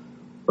show,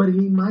 but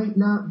he might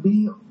not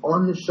be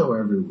on the show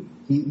every week.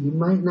 He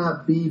might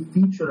not be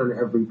featured on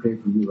every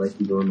pay-per-view like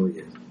he normally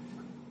is.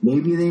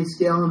 Maybe they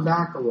scale him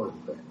back a little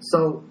bit.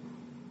 So,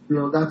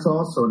 that's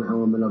also an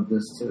element of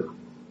this too.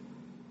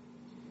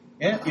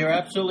 Yeah, you're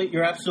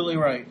absolutely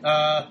right.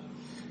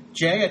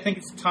 Jay, I think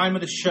it's the time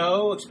of the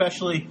show,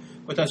 especially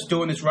with us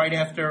doing this right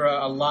after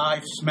a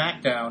live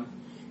SmackDown.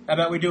 How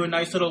about we do a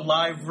nice little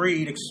live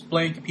read,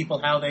 explain to people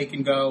how they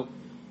can go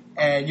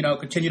and,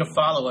 continue to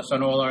follow us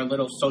on all our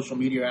little social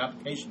media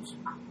applications.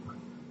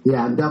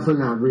 Yeah, I'm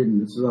definitely not reading.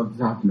 This is off the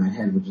top of my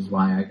head, which is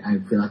why I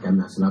feel like I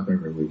mess it up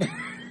every week.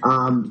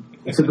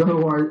 So go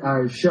to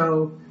our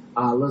show,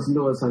 listen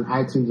to us on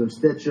iTunes or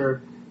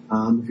Stitcher.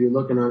 If you're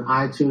looking on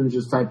iTunes,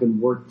 just type in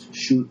Work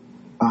Shoot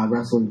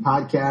Wrestling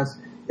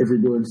Podcast. If you're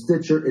doing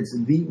Stitcher, it's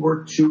the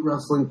Work Shoot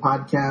Wrestling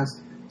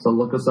Podcast. So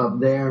look us up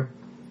there.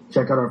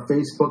 Check out our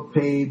Facebook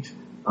page.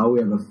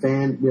 We have a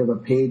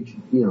page,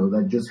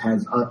 that just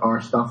has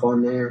our stuff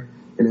on there.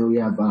 And then we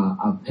have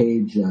a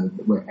page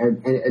where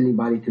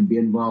anybody could be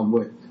involved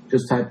with.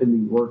 Just type in the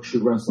Work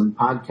Shoot Wrestling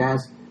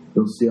Podcast.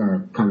 You'll see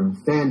our kind of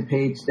fan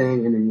page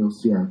thing, and then you'll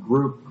see our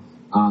group.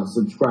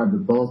 Subscribe to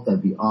both.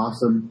 That'd be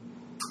awesome.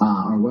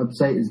 Our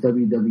website is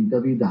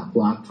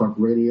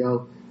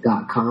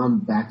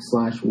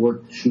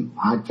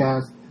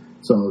www.blogtalkradio.com/WorkShootPodcast.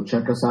 So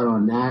check us out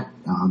on that.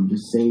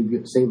 Just save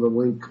a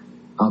link,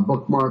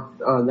 bookmark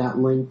that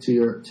link to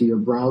your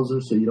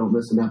browser so you don't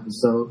miss an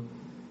episode.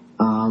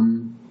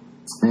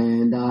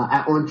 And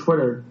on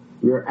Twitter,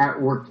 we're at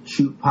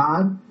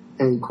WorkShootPod,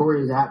 and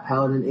Corey is at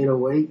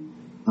Paladin808.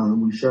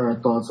 We share our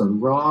thoughts on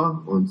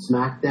Raw, on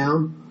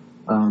SmackDown.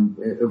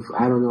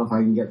 I don't know if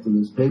I can get through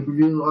this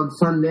pay-per-view on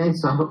Sunday,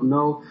 so I don't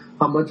know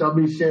how much I'll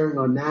be sharing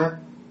on that.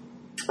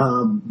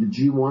 The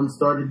G1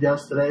 started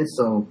yesterday,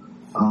 so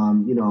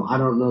I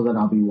don't know that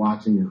I'll be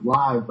watching it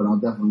live, but I'll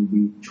definitely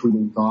be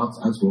tweeting thoughts,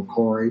 as will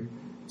Corey.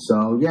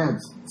 So yeah,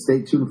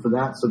 stay tuned for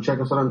that. So check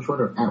us out on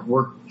Twitter at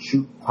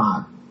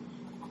WorkShootPod.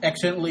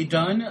 Excellently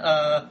done.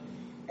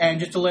 And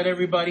just to let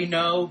everybody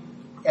know,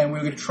 and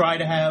we're going to try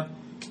to have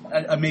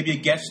maybe a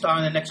guest on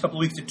in the next couple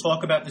of weeks to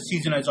talk about the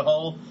season as a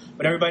whole.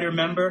 But everybody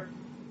remember,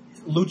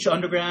 Lucha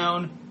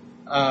Underground,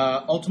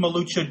 Ultima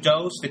Lucha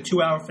Dos, the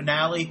 2-hour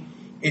finale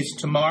is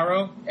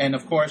tomorrow. And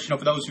of course, for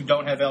those who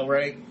don't have El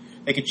Rey,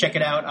 they can check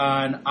it out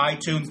on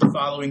iTunes the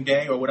following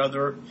day or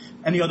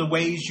any other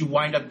ways you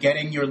wind up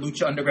getting your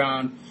Lucha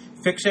Underground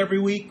fix every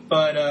week.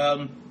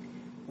 But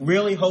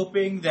really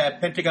hoping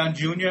that Pentagon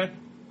Jr.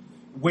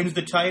 wins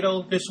the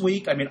title this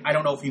week. I mean, I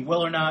don't know if he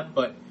will or not,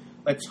 but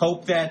let's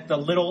hope that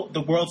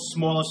the world's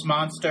smallest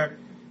monster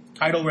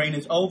title reign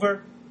is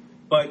over.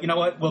 But you know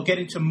what? We'll get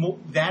into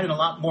that and a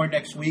lot more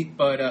next week.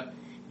 But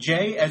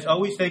Jay, as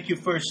always, thank you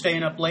for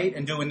staying up late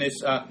and doing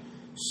this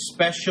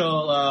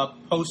special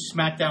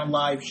post-SmackDown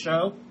Live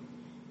show.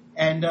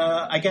 And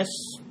I guess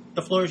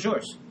the floor is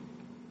yours.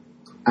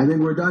 I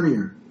think we're done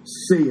here.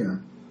 See ya.